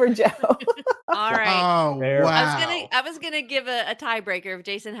Joe? for Joe. All right. Oh Fair. wow! I was gonna give a tiebreaker if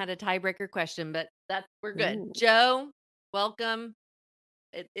Jason had a tiebreaker question, but we're good. Ooh. Joe, welcome.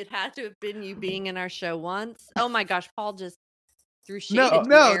 It had to have been you being in our show once. Oh my gosh, Paul just threw shade. No, at you,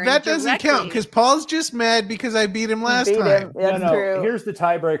 no, Aaron, that doesn't count directly. because Paul's just mad because I beat him last Beat him. time. That's no. true. Here's the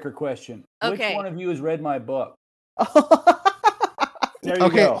tiebreaker question. Okay. Which one of you has read my book? There you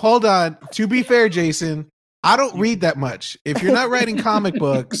Okay, go. hold on. To be fair, Jason, I don't read that much. If you're not writing comic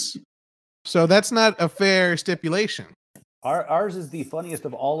books, so that's not a fair stipulation. Ours is the funniest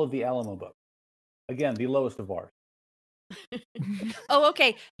of all of the Alamo books. Again, the lowest of ours. Oh,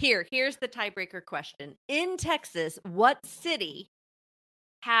 okay. Here's the tiebreaker question. In Texas, what city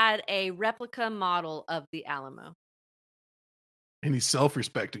had a replica model of the Alamo? Any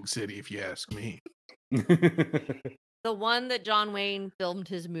self-respecting city, if you ask me. The one that John Wayne filmed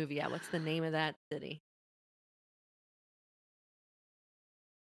his movie at. What's the name of that city?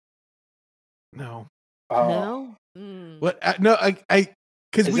 No. Oh. No. Mm. What? No, I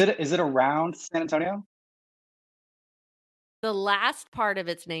because Is it around San Antonio? The last part of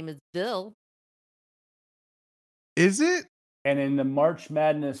its name is Bill. Is it And in the March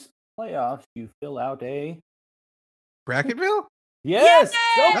Madness playoffs, you fill out a Bracketville? yes.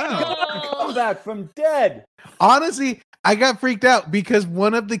 Oh my Yay! God, comeback from dead. Honestly, I got freaked out because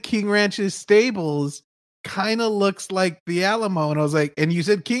one of the King Ranch's stables kind of looks like the Alamo, and I was like, and you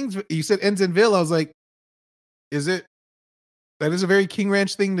said Ensignville. I was like, is it? That is a very King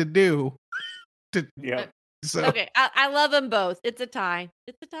Ranch thing to do. Yeah. So Okay, I love them both. It's a tie.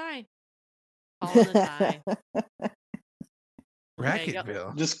 It's a tie. Call it a tie.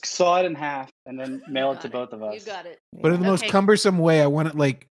 Bracketville. Just saw it in half and then mail it to both of us. You got it. But in the most Okay. cumbersome way, I want it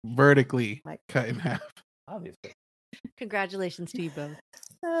like vertically Like- cut in half. Obviously. Congratulations to you both.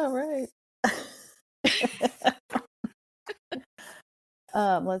 All right.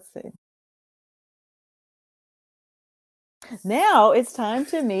 Let's see. Now it's time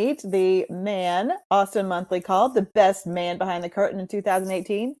to meet the man Austin Monthly called the best man behind the curtain in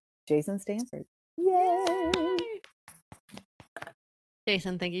 2018, Jason Stanford. Yay!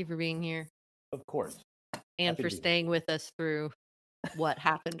 Jason, thank you for being here Of course. and Happy for to be here. staying with us through what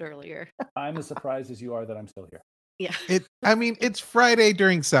happened earlier. I'm as surprised as you are that I'm still here. Yeah. It's Friday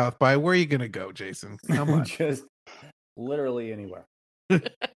during South by. Where are you gonna go, Jason? Come on. Just literally anywhere.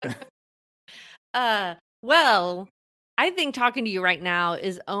 Well, I think talking to you right now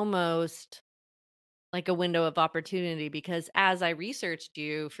is almost like a window of opportunity because as I researched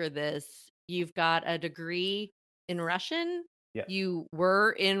you for this, you've got a degree in Russian. Yes. You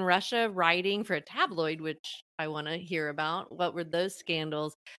were in Russia writing for a tabloid, which I want to hear about. What were those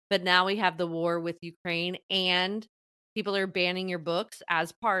scandals? But now we have the war with Ukraine and people are banning your books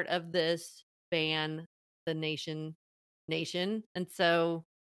as part of this ban the nation. And so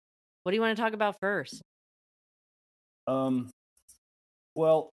what do you want to talk about first?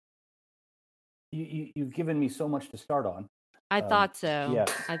 Well, you've given me so much to start on. I thought so.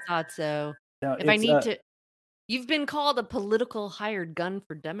 yes. I thought so. Now, If I it's, need to, you've been called a political hired gun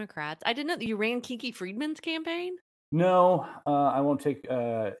for Democrats. I didn't know that you ran Kiki Friedman's campaign. No, I won't take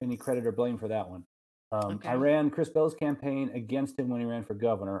any credit or blame for that one. Okay. I ran Chris Bell's campaign against him when he ran for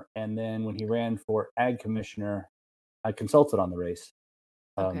governor, and then when he ran for ag commissioner, I consulted on the race.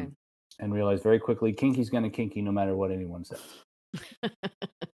 Okay. And realized very quickly, kinky's going to kinky no matter what anyone says.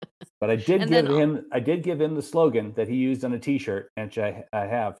 But I did And give then- him the slogan that he used on a T-shirt, which I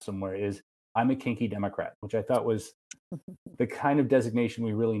have somewhere, is "I'm a kinky Democrat," which I thought was the kind of designation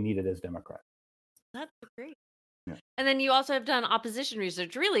we really needed as Democrats. That's great. Yeah. And then you also have done opposition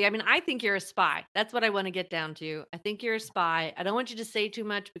research. Really, I mean, I think you're a spy. That's what I want to get down to. I think you're a spy. I don't want you to say too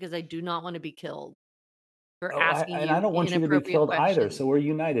much because I do not want to be killed for asking you I don't want you to be inappropriate killed either. questions. So we're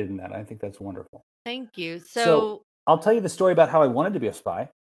united in that. I think that's wonderful. Thank you. So So I'll tell you the story about how I wanted to be a spy.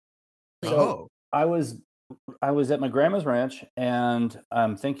 So Oh, I was at my grandma's ranch, and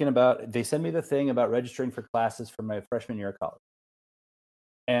I'm thinking about. They sent me the thing about registering for classes for my freshman year of college,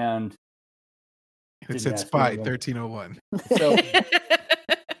 and it didn't said ask me spy again. 1301. so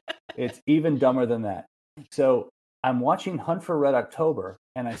it's even dumber than that. So I'm watching Hunt for Red October,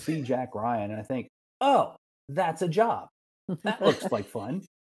 and I see Jack Ryan, and I think, oh, that's a job. That looks like fun.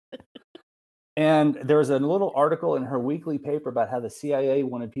 And there was a little article in her weekly paper about how the CIA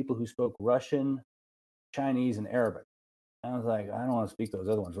wanted people who spoke Russian, Chinese, and Arabic. And I was like, I don't want to speak those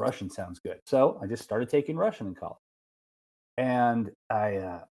other ones. Russian sounds good. So I just started taking Russian in college. And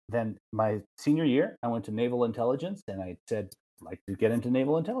then my senior year, I went to Naval Intelligence, and I said, I'd like to get into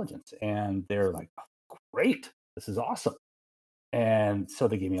Naval Intelligence. And they're like, oh, great, this is awesome. And so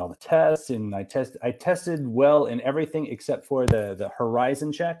they gave me all the tests, and I tested well in everything except for the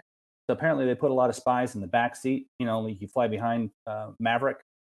horizon check. So apparently they put a lot of spies in the back seat. You know, like you fly behind Maverick.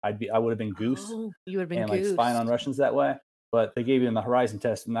 I would have been Goose Oh, you would have been and like spying on Russians that way. But they gave you in the horizon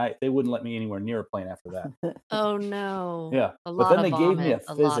test, and they wouldn't let me anywhere near a plane after that. Oh no. Yeah, A but lot then of they vomit. gave me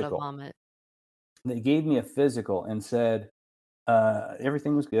a lot of physical. vomit. They gave me a physical and said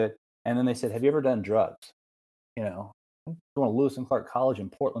everything was good. And then they said, "Have you ever done drugs?" You know, I'm going to Lewis and Clark College in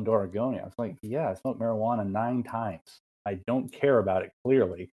Portland, Oregon. I was like, "Yeah, I smoked marijuana 9 times. I don't care about it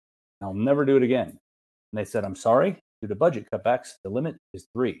clearly. I'll never do it again." And they said, "I'm sorry, due to budget cutbacks, the limit is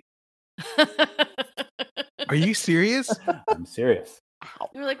 3." Are you serious? I'm serious.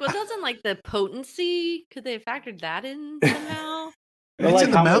 You're like, well, doesn't like the potency? Could they have factored that in somehow? But It's like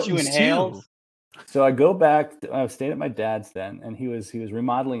in the how much you mountains, inhaled. too. So I go back. I was staying at my dad's then, and he was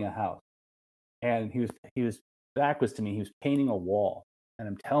remodeling a house, and he was backwards to me. He was painting a wall, and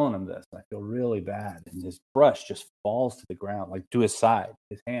I'm telling him this. And I feel really bad, and his brush just falls to the ground, like to his side.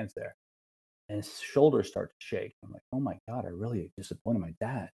 His hand's there, and his shoulders start to shake. I'm like, oh my god, I really disappointed my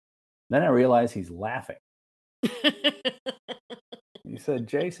dad. Then I realize he's laughing, You said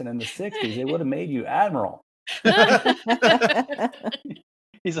Jason in the 60s, they would have made you admiral.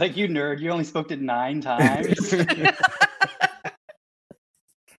 He's like, you nerd, you only smoked it 9 times.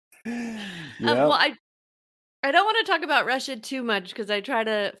 Well, I don't want to talk about Russia too much because I try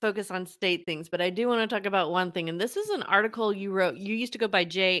to focus on state things, but I do want to talk about one thing. And this is an article you wrote. You used to go by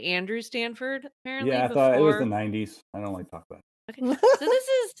J. Andrew Stanford, apparently. Yeah, I thought it was the 90s. I don't like to talk about it. Okay. So this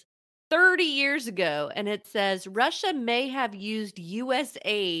is 30 years ago, and it says Russia may have used U.S.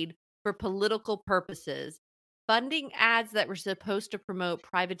 aid for political purposes. Funding ads that were supposed to promote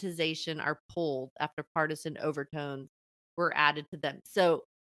privatization are pulled after partisan overtones were added to them. So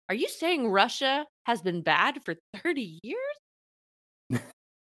are you saying Russia has been bad for 30 years?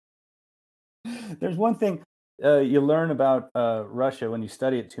 There's one thing you learn about Russia when you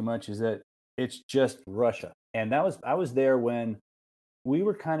study it too much is that it's just Russia. And I was there when we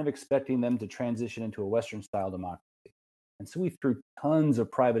were kind of expecting them to transition into a Western style democracy. And so we threw tons of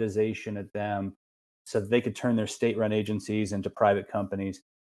privatization at them so that they could turn their state-run agencies into private companies.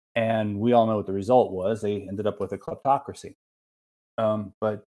 And we all know what the result was. They ended up with a kleptocracy.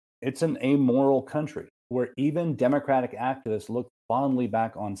 But it's an amoral country where even democratic activists look fondly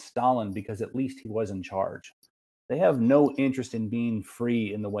back on Stalin because at least he was in charge. They have no interest in being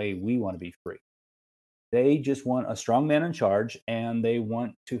free in the way we want to be free. They just want a strong man in charge, and they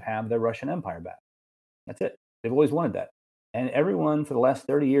want to have their Russian Empire back. That's it. They've always wanted that. And everyone for the last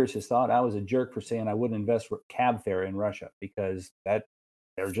 30 years has thought I was a jerk for saying I wouldn't invest for cab fare in Russia because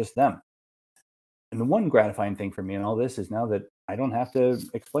they're just them. And the one gratifying thing for me in all this is now that I don't have to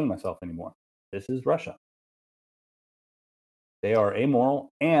explain myself anymore. This is Russia. They are amoral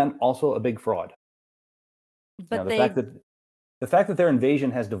and also a big fraud. But now, the fact that their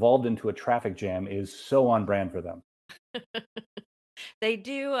invasion has devolved into a traffic jam is so on brand for them. They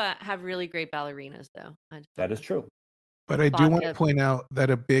do have really great ballerinas, though. That is true. But I do want to point out that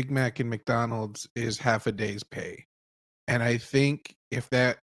a Big Mac in McDonald's is half a day's pay. And I think if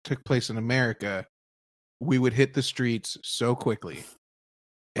that took place in America, we would hit the streets so quickly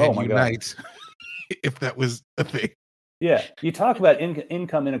and unite if that was a thing. Yeah. You talk about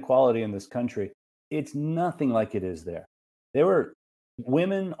income inequality in this country. It's nothing like it is there. There were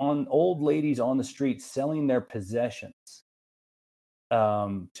old ladies on the street selling their possessions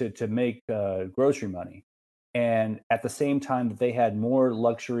to make grocery money. And at the same time that they had more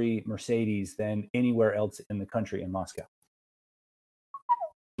luxury Mercedes than anywhere else in the country in Moscow.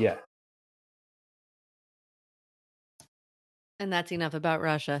 Yeah. And that's enough about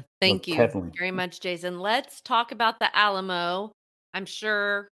Russia. Thank you very much, Jason. Let's talk about the Alamo. I'm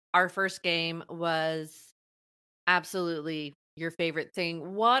sure our first game was absolutely your favorite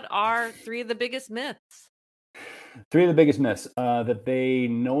thing. What are 3 of the biggest myths? 3 of the biggest myths that they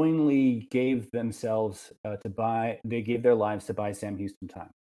knowingly gave themselves they gave their lives to buy Sam Houston time.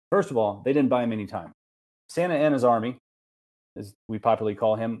 First of all, they didn't buy him any time. Santa Anna's army, as we popularly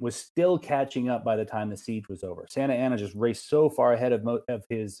call him, was still catching up by the time the siege was over. Santa Anna just raced so far ahead of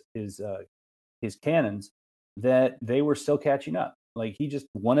his cannons that they were still catching up. Like, he just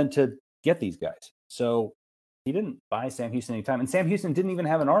wanted to get these guys. So he didn't buy Sam Houston any time. And Sam Houston didn't even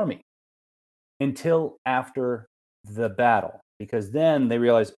have an army until after the battle, because then they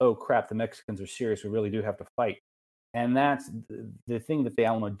realized, oh crap, the Mexicans are serious. We really do have to fight. And that's the thing that the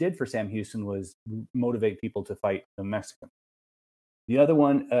Alamo did for Sam Houston, was motivate people to fight the Mexicans. The other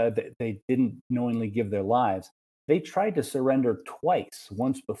one, they didn't knowingly give their lives. They tried to surrender twice,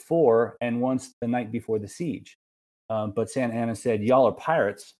 once before and once the night before the siege. But Santa Anna said, y'all are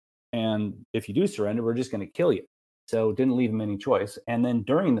pirates, and if you do surrender, we're just going to kill you. So didn't leave them any choice. And then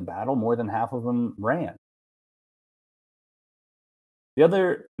during the battle, more than half of them ran. The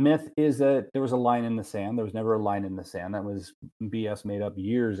other myth is that there was a line in the sand. There was never a line in the sand. That was BS made up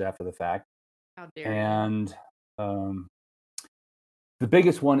years after the fact. How dare you. And the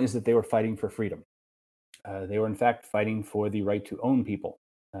biggest one is that they were fighting for freedom. They were, in fact, fighting for the right to own people.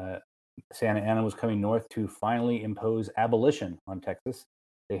 Santa Anna was coming north to finally impose abolition on Texas.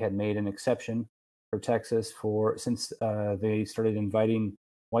 They had made an exception for Texas since they started inviting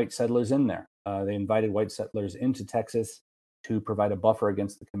white settlers in there. They invited white settlers into Texas to provide a buffer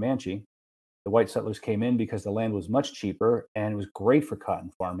against the Comanche. The white settlers came in because the land was much cheaper and it was great for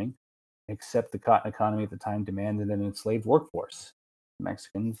cotton farming, except the cotton economy at the time demanded an enslaved workforce. The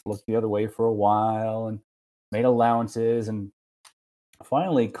Mexicans looked the other way for a while and made allowances and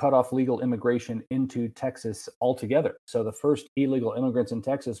finally cut off legal immigration into Texas altogether. So the first illegal immigrants in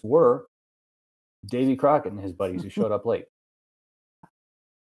Texas were Davy Crockett and his buddies who showed up late.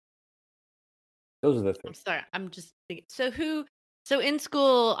 Those are the 3. I'm sorry. I'm just thinking. So in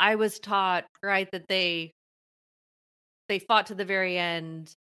school, I was taught, right, that they they fought to the very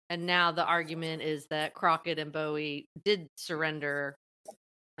end, and now the argument is that Crockett and Bowie did surrender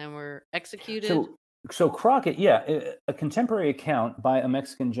and were executed. So Crockett, a contemporary account by a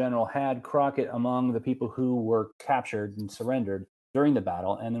Mexican general had Crockett among the people who were captured and surrendered during the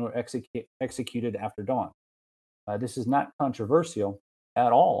battle, and then were executed after dawn. This is not controversial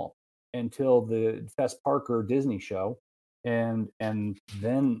at all until the Fess Parker Disney show, and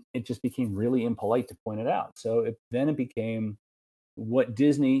then it just became really impolite to point it out. So then it became what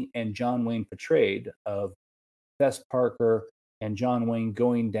Disney and John Wayne portrayed of Fess Parker and John Wayne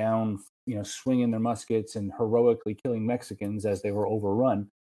going down, swinging their muskets and heroically killing Mexicans as they were overrun.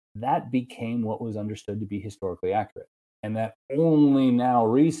 That became what was understood to be historically accurate. And that only now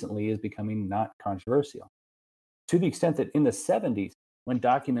recently is becoming not controversial. To the extent that in the 70s, when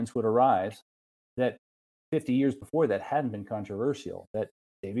documents would arise that 50 years before that hadn't been controversial, that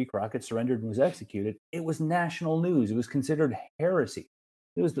Davy Crockett surrendered and was executed, it was national news. It was considered heresy.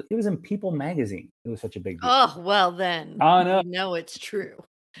 It was in People magazine. It was such a big deal. Oh, well then. I know. You know it's true.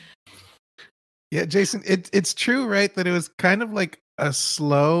 Yeah, Jason, it's true, right? That it was kind of like a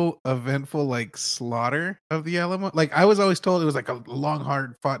slow, eventful, like slaughter of the Alamo. Like I was always told it was like a long,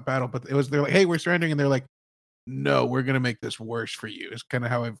 hard fought battle, but they're like, hey, we're surrendering, and they're like, no, we're gonna make this worse for you. It's kind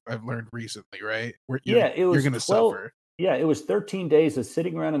of how I've learned recently, right? You're gonna suffer. Yeah, it was 13 days of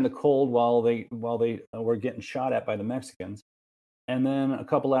sitting around in the cold while they were getting shot at by the Mexicans, and then a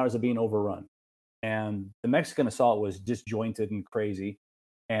couple hours of being overrun. And the Mexican assault was disjointed and crazy,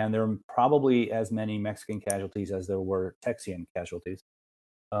 and there were probably as many Mexican casualties as there were Texian casualties.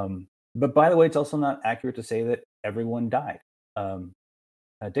 But by the way, it's also not accurate to say that everyone died.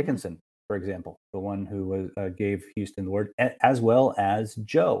 Dickinson, for example, the one who gave Houston the word, as well as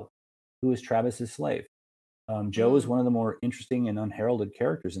Joe, who was Travis's slave. Joe is one of the more interesting and unheralded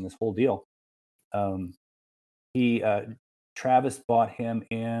characters in this whole deal. Travis bought him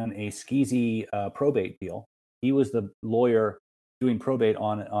in a skeezy probate deal. He was the lawyer doing probate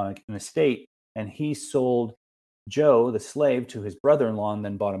on an estate, and he sold Joe, the slave, to his brother-in-law, and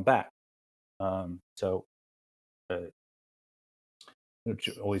then bought him back. Which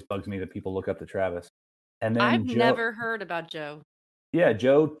always bugs me that people look up to Travis. And then I've never heard about Joe. Yeah,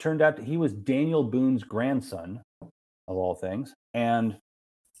 Joe turned out he was Daniel Boone's grandson, of all things, and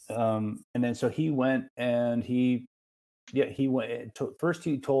then so he went and he went first.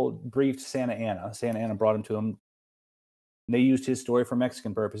 He briefed Santa Anna. Santa Anna brought him to him. They used his story for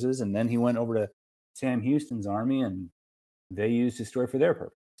Mexican purposes, and then he went over to Sam Houston's army, and they used his story for their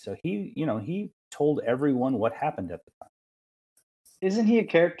purpose. So he told everyone what happened at the time. Isn't he a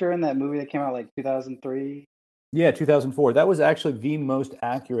character in that movie that came out like 2003? Yeah, 2004. That was actually the most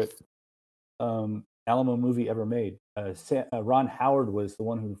accurate Alamo movie ever made. Ron Howard was the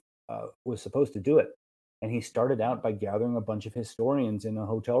one who was supposed to do it. And he started out by gathering a bunch of historians in a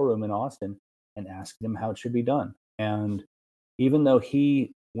hotel room in Austin and asking them how it should be done. And even though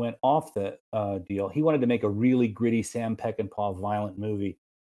he went off the deal, he wanted to make a really gritty Sam Peckinpah violent movie.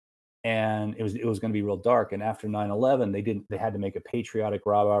 And it was going to be real dark. And after 9/11, they had to make a patriotic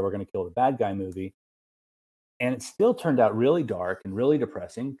we're going to kill the bad guy movie. And it still turned out really dark and really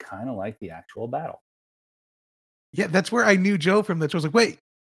depressing, kind of like the actual battle. Yeah, that's where I knew Joe from. That I was like, wait,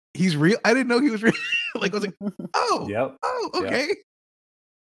 he's real? I didn't know he was real. Like I was like, oh, yep. Oh, okay. Yep.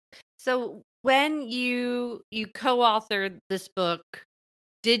 So when you co-authored this book,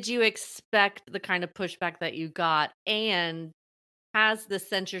 did you expect the kind of pushback that you got? And has the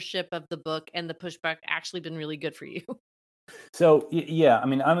censorship of the book and the pushback actually been really good for you? So, yeah, I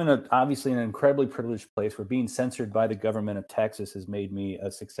mean, I'm obviously in an incredibly privileged place where being censored by the government of Texas has made me a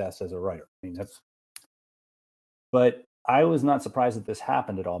success as a writer. I mean, but I was not surprised that this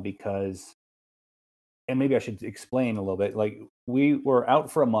happened at all because, and maybe I should explain a little bit, like we were out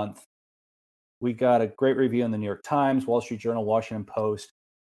for a month. We got a great review in the New York Times, Wall Street Journal, Washington Post.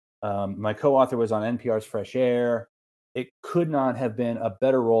 My co-author was on NPR's Fresh Air. It could not have been a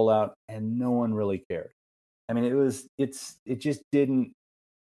better rollout, and no one really cared. I mean, it was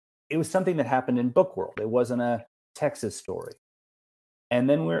something that happened in book world. It wasn't a Texas story. And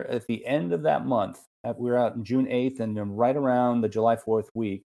then we're at the end of that month, we're out on June 8th, and then right around the July 4th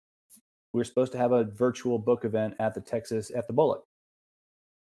week, we're supposed to have a virtual book event at the Bullock.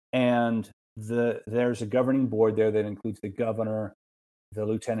 And there's a governing board there that includes the governor, the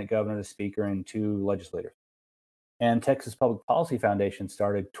lieutenant governor, the speaker, and 2 legislators. And Texas Public Policy Foundation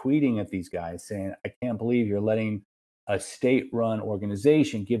started tweeting at these guys saying, I can't believe you're letting a state-run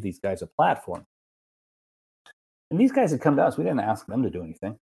organization give these guys a platform. And these guys had come to us. We didn't ask them to do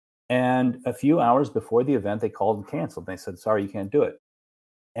anything. And a few hours before the event, they called and canceled. They said, sorry, you can't do it.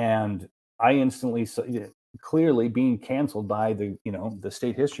 And I instantly, clearly being canceled by the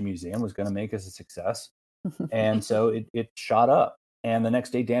State History Museum was going to make us a success. And so it shot up. And the next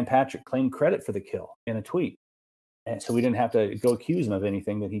day, Dan Patrick claimed credit for the kill in a tweet. And so we didn't have to go accuse him of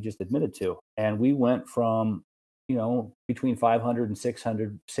anything that he just admitted to. And we went from, between 500 and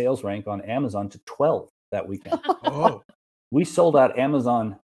 600 sales rank on Amazon to 12 that weekend. Oh, We sold out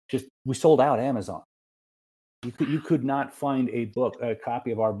Amazon. We sold out Amazon. You could not find a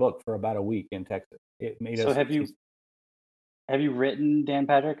copy of our book for about a week in Texas. It made So us. have you written Dan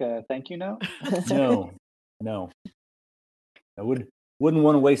Patrick a thank you note? No. I wouldn't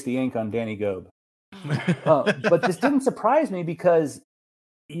want to waste the ink on Danny Gobe. But this didn't surprise me because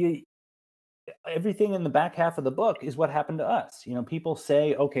everything in the back half of the book is what happened to us. People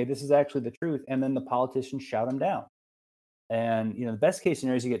say, okay, this is actually the truth. And then the politicians shout them down. And, the best case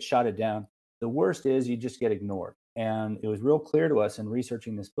scenario is you get shouted down. The worst is you just get ignored. And it was real clear to us in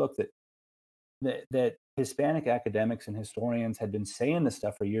researching this book that Hispanic academics and historians had been saying this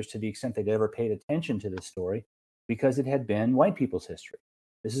stuff for years, to the extent they'd ever paid attention to this story, because it had been white people's history.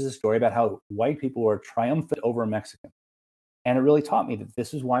 This is a story about how white people were triumphant over Mexicans. And it really taught me that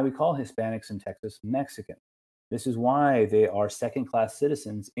this is why we call Hispanics in Texas Mexican. This is why they are second-class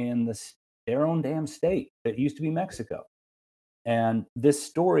citizens in their own damn state that used to be Mexico. And this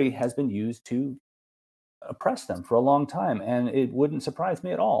story has been used to oppress them for a long time. And it wouldn't surprise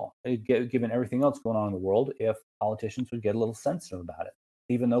me at all, given everything else going on in the world, if politicians would get a little sensitive about it,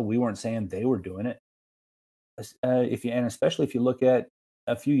 even though we weren't saying they were doing it. And especially if you look at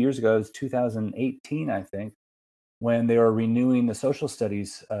a few years ago, it was 2018, I think, when they were renewing the social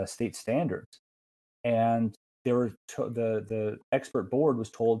studies state standards. And they were the expert board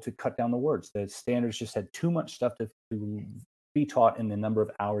was told to cut down the words. The standards just had too much stuff to be taught in the number of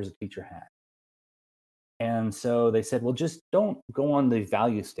hours a teacher had. And so they said, well, just don't go on the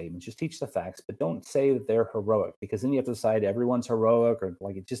value statements, just teach the facts, but don't say that they're heroic, because then you have to decide everyone's heroic, or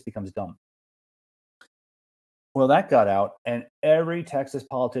it just becomes dumb. Well, that got out, and every Texas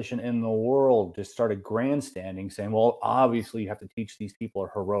politician in the world just started grandstanding, saying, well, obviously you have to teach these people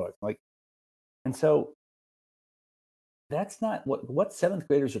are heroic. And so that's not what seventh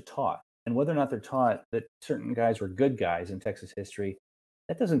graders are taught. And whether or not they're taught that certain guys were good guys in Texas history,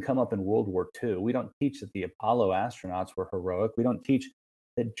 that doesn't come up in World War II. We don't teach that the Apollo astronauts were heroic. We don't teach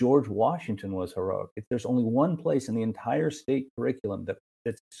that George Washington was heroic. There's only one place in the entire state curriculum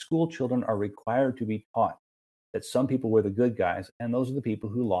that school children are required to be taught that some people were the good guys, and those are the people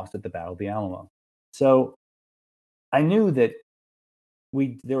who lost at the Battle of the Alamo. So I knew that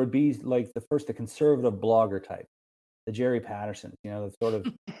there would be the conservative blogger type, the Jerry Pattersons, the sort of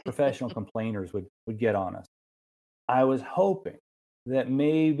professional complainers would get on us. I was hoping that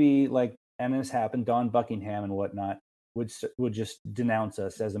maybe, and this happened, Don Buckingham and whatnot would just denounce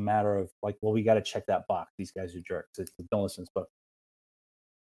us as a matter of well, we got to check that box. These guys are jerks. It's the don't listen book.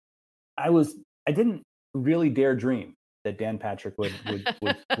 I didn't really dare dream that Dan Patrick would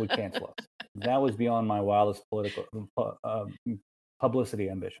cancel us. That was beyond my wildest political publicity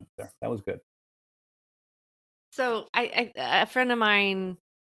ambitions there. That was good. So a friend of mine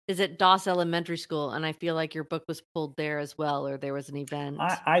is at Doss Elementary School, and I feel like your book was pulled there as well, or there was an event.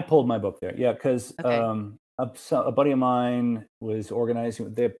 I pulled my book there, yeah, because Okay. a buddy of mine was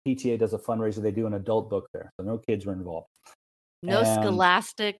organizing. Their PTA does a fundraiser. They do an adult book there, so no kids were involved. No And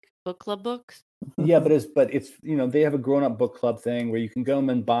Scholastic book club books? yeah, but it's they have a grown-up book club thing where you can go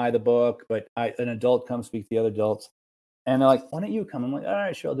and buy the book, but an adult comes speak to the other adults, and they're like, why don't you come? I'm like, all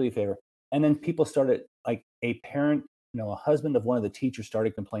right, sure, I'll do you a favor. And then people started, a parent, a husband of one of the teachers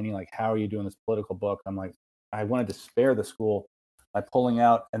started complaining, how are you doing this political book? I'm like, I wanted to spare the school by pulling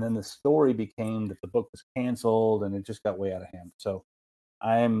out, and then the story became that the book was canceled, and it just got way out of hand. So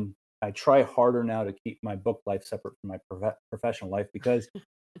I try harder now to keep my book life separate from my professional life, because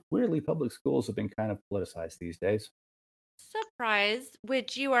weirdly, public schools have been kind of politicized these days. Surprise,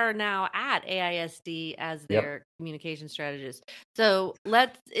 which you are now at AISD as Yep. their communication strategist. So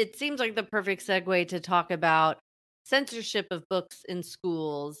it seems like the perfect segue to talk about censorship of books in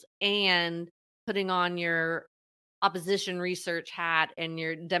schools and putting on your opposition research hat and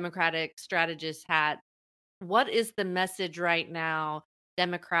your Democratic strategist hat. What is the message right now,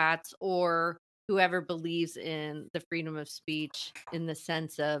 Democrats or whoever believes in the freedom of speech, in the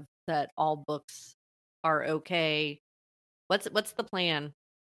sense of that all books are okay? What's the plan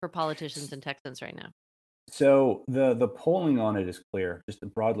for politicians in Texas right now? So the polling on it is clear, just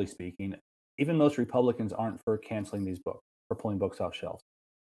broadly speaking. Even most Republicans aren't for canceling these books, for pulling books off shelves.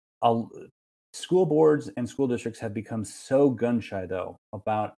 School boards and school districts have become so gun-shy, though,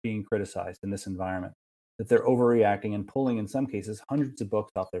 about being criticized in this environment, that they're overreacting and pulling, in some cases, hundreds of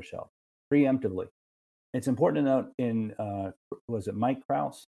books off their shelves preemptively. it's important to note in was it Mike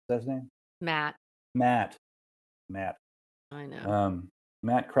Krause? Is that his name? Matt. Matt. I know.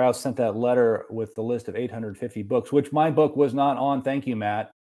 Matt Krause sent that letter with the list of 850 books, which my book was not on. Thank you,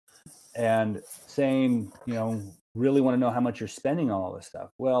 Matt. And saying, really want to know how much you're spending on all this stuff.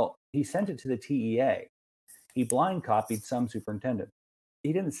 Well, he sent it to the TEA. He blind copied some superintendent.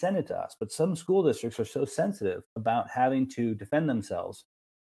 He didn't send it to us, but some school districts are so sensitive about having to defend themselves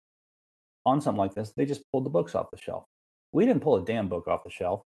on something like this, they just pulled the books off the shelf. We didn't pull a damn book off the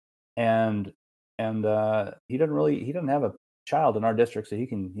shelf, and he doesn't have a child in our district, so he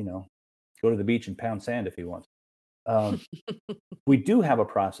can go to the beach and pound sand if he wants. We do have a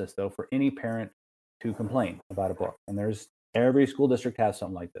process though for any parent to complain about a book, and every school district has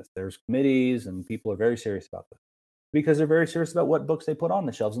something like this. There's committees, and people are very serious about this because they're very serious about what books they put on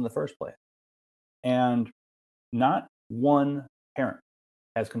the shelves in the first place. And not one parent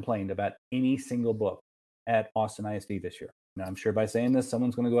has complained about any single book at Austin ISD this year. Now, I'm sure by saying this,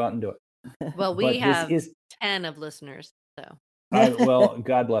 someone's going to go out and do it. Well, we have 10 of listeners, so. Well,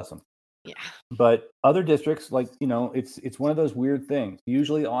 God bless them. Yeah. But other districts, it's one of those weird things.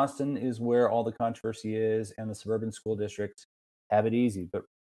 Usually Austin is where all the controversy is, and the suburban school districts have it easy. But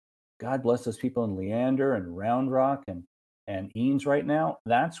God bless those people in Leander and Round Rock and Eames right now.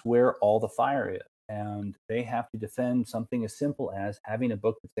 That's where all the fire is. And they have to defend something as simple as having a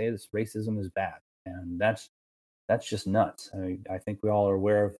book that says racism is bad. And that's just nuts. I think we all are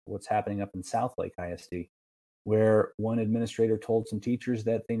aware of what's happening up in Southlake ISD, where one administrator told some teachers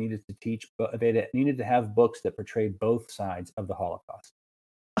that they needed to have books that portrayed both sides of the Holocaust.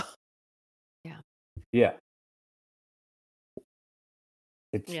 Yeah.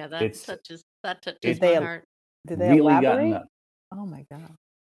 That touches Did my heart. Did they really elaborate? Oh my God.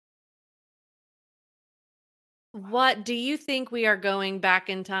 What do you think we are going back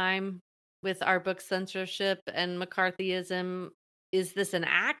in time with our book censorship and McCarthyism? Is this an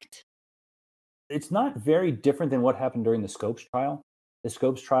act? It's not very different than what happened during the Scopes trial. The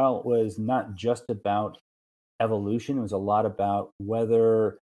Scopes trial was not just about evolution. It was a lot about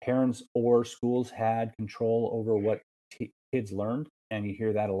whether parents or schools had control over what kids learned. And you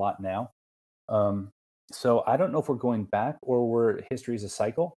hear that a lot now. So I don't know if we're going back, or history is a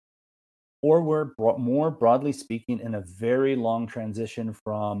cycle, or we're more broadly speaking in a very long transition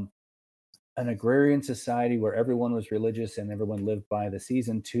from an agrarian society where everyone was religious and everyone lived by the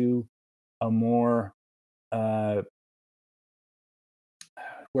season to a more where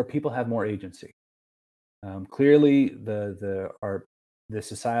people have more agency. Clearly, the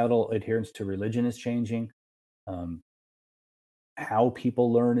societal adherence to religion is changing. How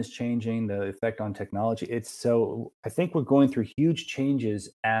people learn is changing. The effect on technology. I think we're going through huge changes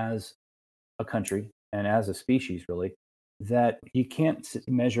as a country and as a species, really, that you can't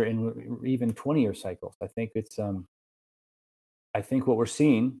measure in even 20-year cycles. I think I think what we're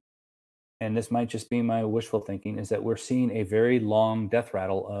seeing, and this might just be my wishful thinking, is that we're seeing a very long death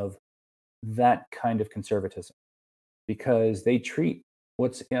rattle of that kind of conservatism, because they treat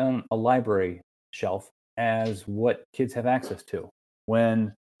what's in a library shelf as what kids have access to.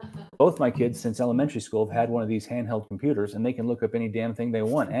 When both my kids since elementary school have had one of these handheld computers, and they can look up any damn thing they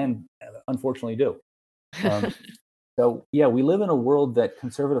want, and unfortunately do. So yeah, we live in a world that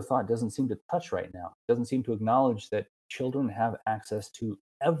conservative thought doesn't seem to touch right now. It doesn't seem to acknowledge that children have access to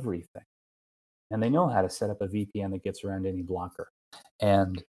everything, and they know how to set up a VPN that gets around any blocker.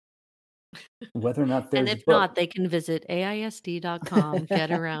 And whether or not there's and if not, they can visit AISD.com,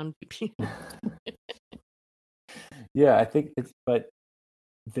 get around VPN. Yeah, I think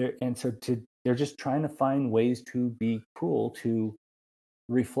they're just trying to find ways to be cruel, to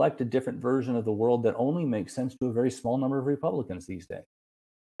reflect a different version of the world that only makes sense to a very small number of Republicans these days.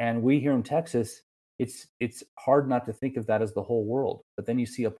 And we here in Texas, it's hard not to think of that as the whole world. But then you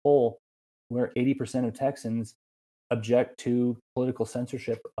see a poll where 80% of Texans object to political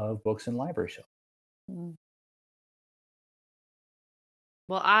censorship of books in library shelves. Mm.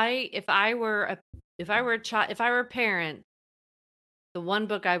 Well, if I were a parent, the one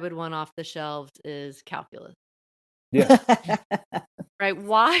book I would want off the shelves is calculus. Yeah. Right?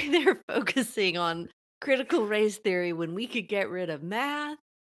 Why they're focusing on critical race theory when we could get rid of math,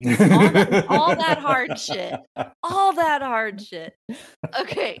 all that hard shit. All that hard shit.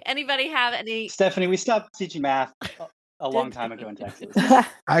 Okay. Anybody have any? Stephanie, we stopped teaching math a long time ago in Texas.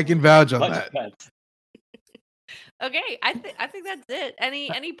 I can vouch on that. Okay, I think that's it.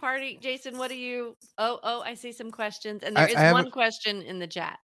 Any party, Jason? What do you? Oh, I see some questions, and there is one question in the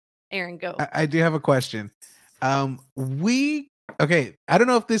chat. Aaron, go. I do have a question. Okay, I don't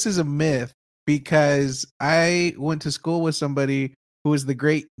know if this is a myth, because I went to school with somebody who was the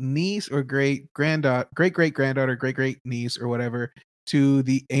great niece or great granddaughter, great granddaughter, great niece or whatever to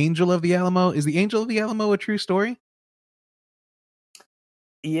the Angel of the Alamo. Is the Angel of the Alamo a true story?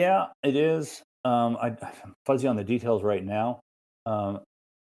 Yeah, it is. I'm fuzzy on the details right now.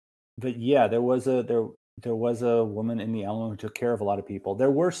 But yeah, there was a woman in the Alamo who took care of a lot of people.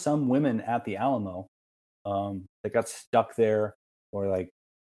 There were some women at the Alamo that got stuck there, or like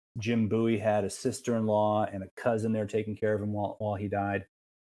Jim Bowie had a sister-in-law and a cousin there taking care of him while he died.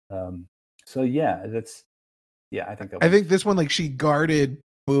 So yeah, I think this one, like, she guarded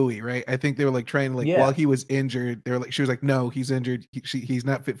Bowie, right? I think they were like trying to, like, while he was injured, they were like, she was like, no, he's injured. He's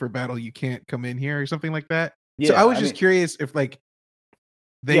not fit for battle. You can't come in here or something like that. Yeah, so I was just curious if, like,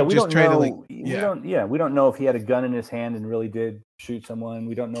 they just try to, like, we don't know if he had a gun in his hand and really did shoot someone.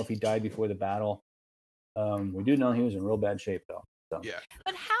 We don't know if he died before the battle. We do know he was in real bad shape though. So. Yeah.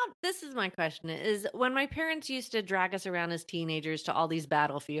 But this is my question, is when my parents used to drag us around as teenagers to all these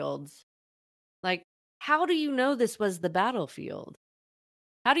battlefields, like, how do you know this was the battlefield?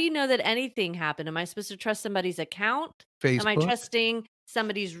 How do you know that anything happened? Am I supposed to trust somebody's account? Facebook? Am I trusting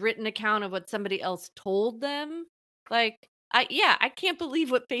somebody's written account of what somebody else told them? Like, I can't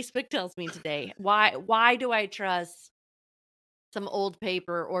believe what Facebook tells me today. Why do I trust some old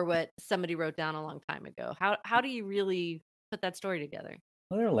paper or what somebody wrote down a long time ago? How do you really put that story together?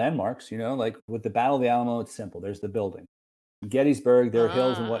 Well, there are landmarks, like with the Battle of the Alamo, it's simple. There's the building. Gettysburg, there are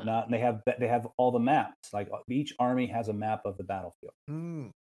hills and whatnot, and they have all the maps. Like each army has a map of the battlefield.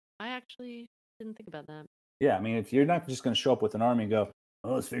 I actually didn't think about that. Yeah, I mean, if you're not just going to show up with an army and go,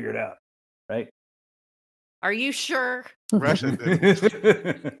 "Oh, let's figure it out," right? Are you sure? Russia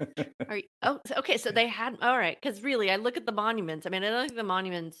did. Okay. So they had, all right. Because really, I look at the monuments. I mean, I don't think the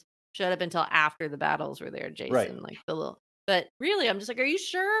monuments showed up until after the battles were there, Jason. Right. Like the little. But really, I'm just like, are you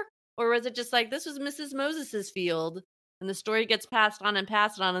sure? Or was it just like this was Mrs. Moses's field, and the story gets passed on,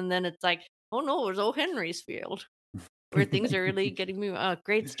 and then it's like, oh no, it was O. Henry's field, where things are really getting moved. Oh,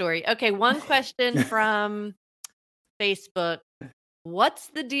 great story. Okay, one question from Facebook. What's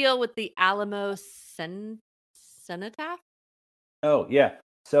the deal with the Alamo cenotaph? Oh yeah.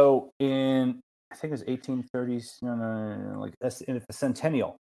 So in I think it was 1830s. No, like that's in the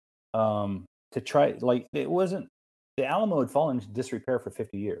centennial. To try, like, it wasn't, the Alamo had fallen into disrepair for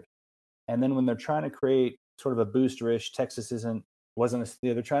 50 years, and then when they're trying to create sort of a boosterish, Texas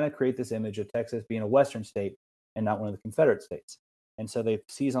they're trying to create this image of Texas being a Western state and not one of the Confederate states, and so they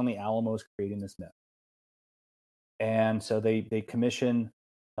seize on the Alamo as creating this myth. And so they commission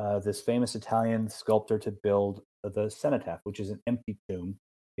this famous Italian sculptor to build the cenotaph, which is an empty tomb.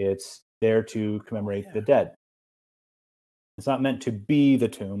 It's there to commemorate the dead. It's not meant to be the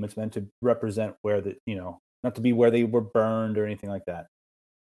tomb. It's meant to represent where not to be where they were burned or anything like that.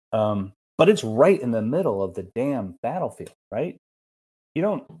 But it's right in the middle of the damn battlefield, right? You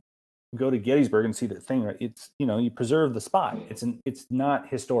don't go to Gettysburg and see the thing. Right? It's, you preserve the spot. It's not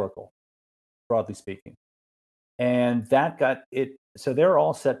historical, broadly speaking. And that got it. So they're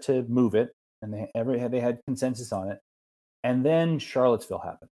all set to move it, and they had consensus on it. And then Charlottesville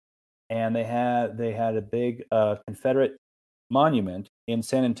happened, and they had a big Confederate monument in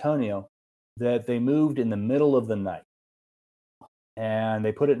San Antonio that they moved in the middle of the night, and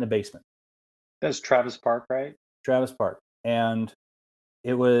they put it in the basement. That's Travis Park, right? Travis Park, and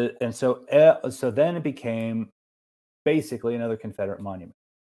it was, and so then it became basically another Confederate monument.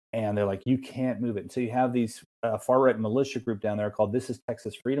 And they're like, you can't move it. And so you have these far-right militia group down there called This Is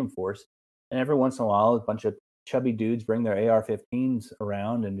Texas Freedom Force. And every once in a while, a bunch of chubby dudes bring their AR-15s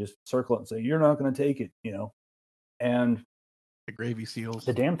around and just circle it and say, you're not going to take it, And the gravy seals.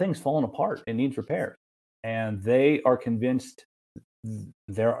 The damn thing's falling apart. It needs repair. And they are convinced,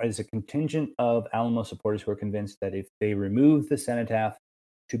 there is a contingent of Alamo supporters who are convinced that if they remove the cenotaph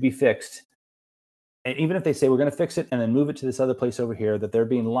to be fixed, and even if they say we're going to fix it and then move it to this other place over here, that they're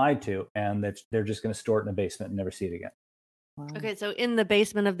being lied to, and that they're just going to store it in a basement and never see it again. Wow. Okay, so in the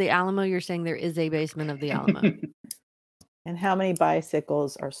basement of the Alamo, you're saying there is a basement of the Alamo. And how many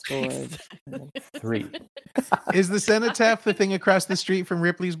bicycles are stored? 3. Is the cenotaph the thing across the street from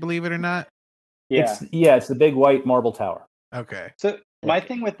Ripley's Believe It or Not? Yeah. It's the big white marble tower. Okay. So my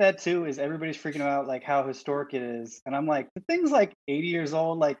thing with that too is everybody's freaking out like how historic it is, and I'm like, the thing's like 80 years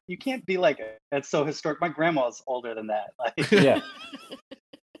old. Like, you can't be like, that's so historic. My grandma's older than that. Like, yeah.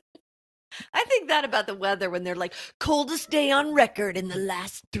 I think that about the weather when they're like, coldest day on record in the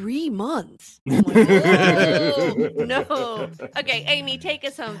last 3 months. I'm like, whoa, no. Okay, Amy, take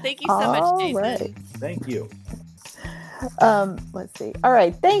us home. Thank you so much, Jason. Right. Thank you. Let's see. All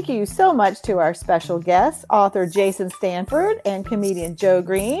right. Thank you so much to our special guests, author Jason Stanford and comedian Joe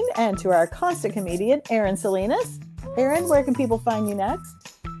Green, and to our constant comedian, Aaron Salinas. Aaron, where can people find you next?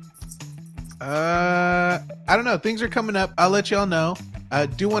 I don't know. Things are coming up. I'll let y'all know. I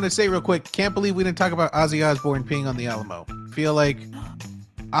do want to say real quick, can't believe we didn't talk about Ozzy Osbourne peeing on the Alamo. Feel like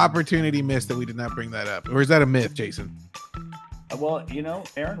opportunity missed that we did not bring that up. Or is that a myth, Jason? Well,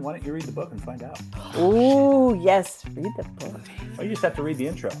 Aaron, why don't you read the book and find out? Oh, yes. Read the book. Well, you just have to read the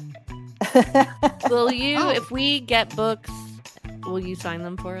intro. Will you, if we get books, will you sign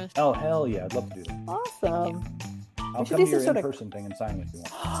them for us? Oh, hell yeah. I'd love to do that. Awesome. I'll should come do to some your sort of- in-person thing and sign it if you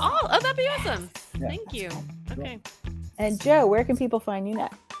want. Oh, that'd be awesome. Yeah. Thank you. Okay. And Joe, where can people find you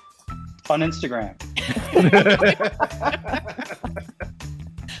next? On Instagram.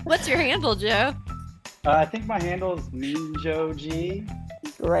 What's your handle, Joe? I think my handle is Mean Joe G.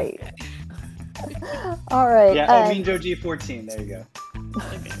 Great. All right. Yeah, Mean Joe G14. There you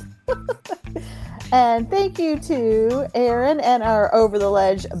go. And thank you to Aaron and our Over the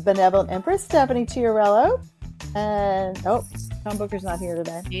Ledge benevolent empress, Stephanie Chiarello. And Tom Booker's not here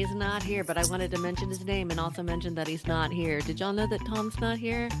today. He's not here, but I wanted to mention his name and also mention that he's not here. Did y'all know that Tom's not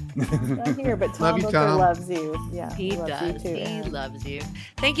here? He's not here, but Tom Love you, Booker Tom. loves you. Yeah, He loves does. You too, He Aaron. loves you.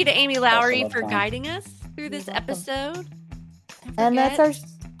 Thank you to Amy Lowry love for Tom. guiding us through this You're welcome. episode. Don't And that's our. forget-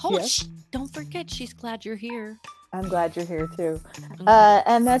 Hold, yes. shh, don't forget, she's glad you're here. I'm glad you're here too. Okay.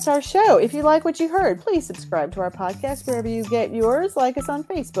 And that's our show. If you like what you heard, please subscribe to our podcast wherever you get yours. Like us on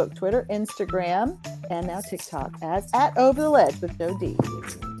Facebook, Twitter, Instagram, and now TikTok as @Over the Ledge with Joe D.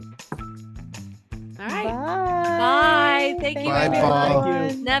 All right. Bye. Bye. Thank you, Bye, everyone.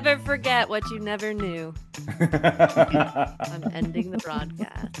 Paul. Never forget what you never knew. I'm ending the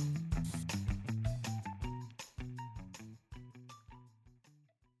broadcast.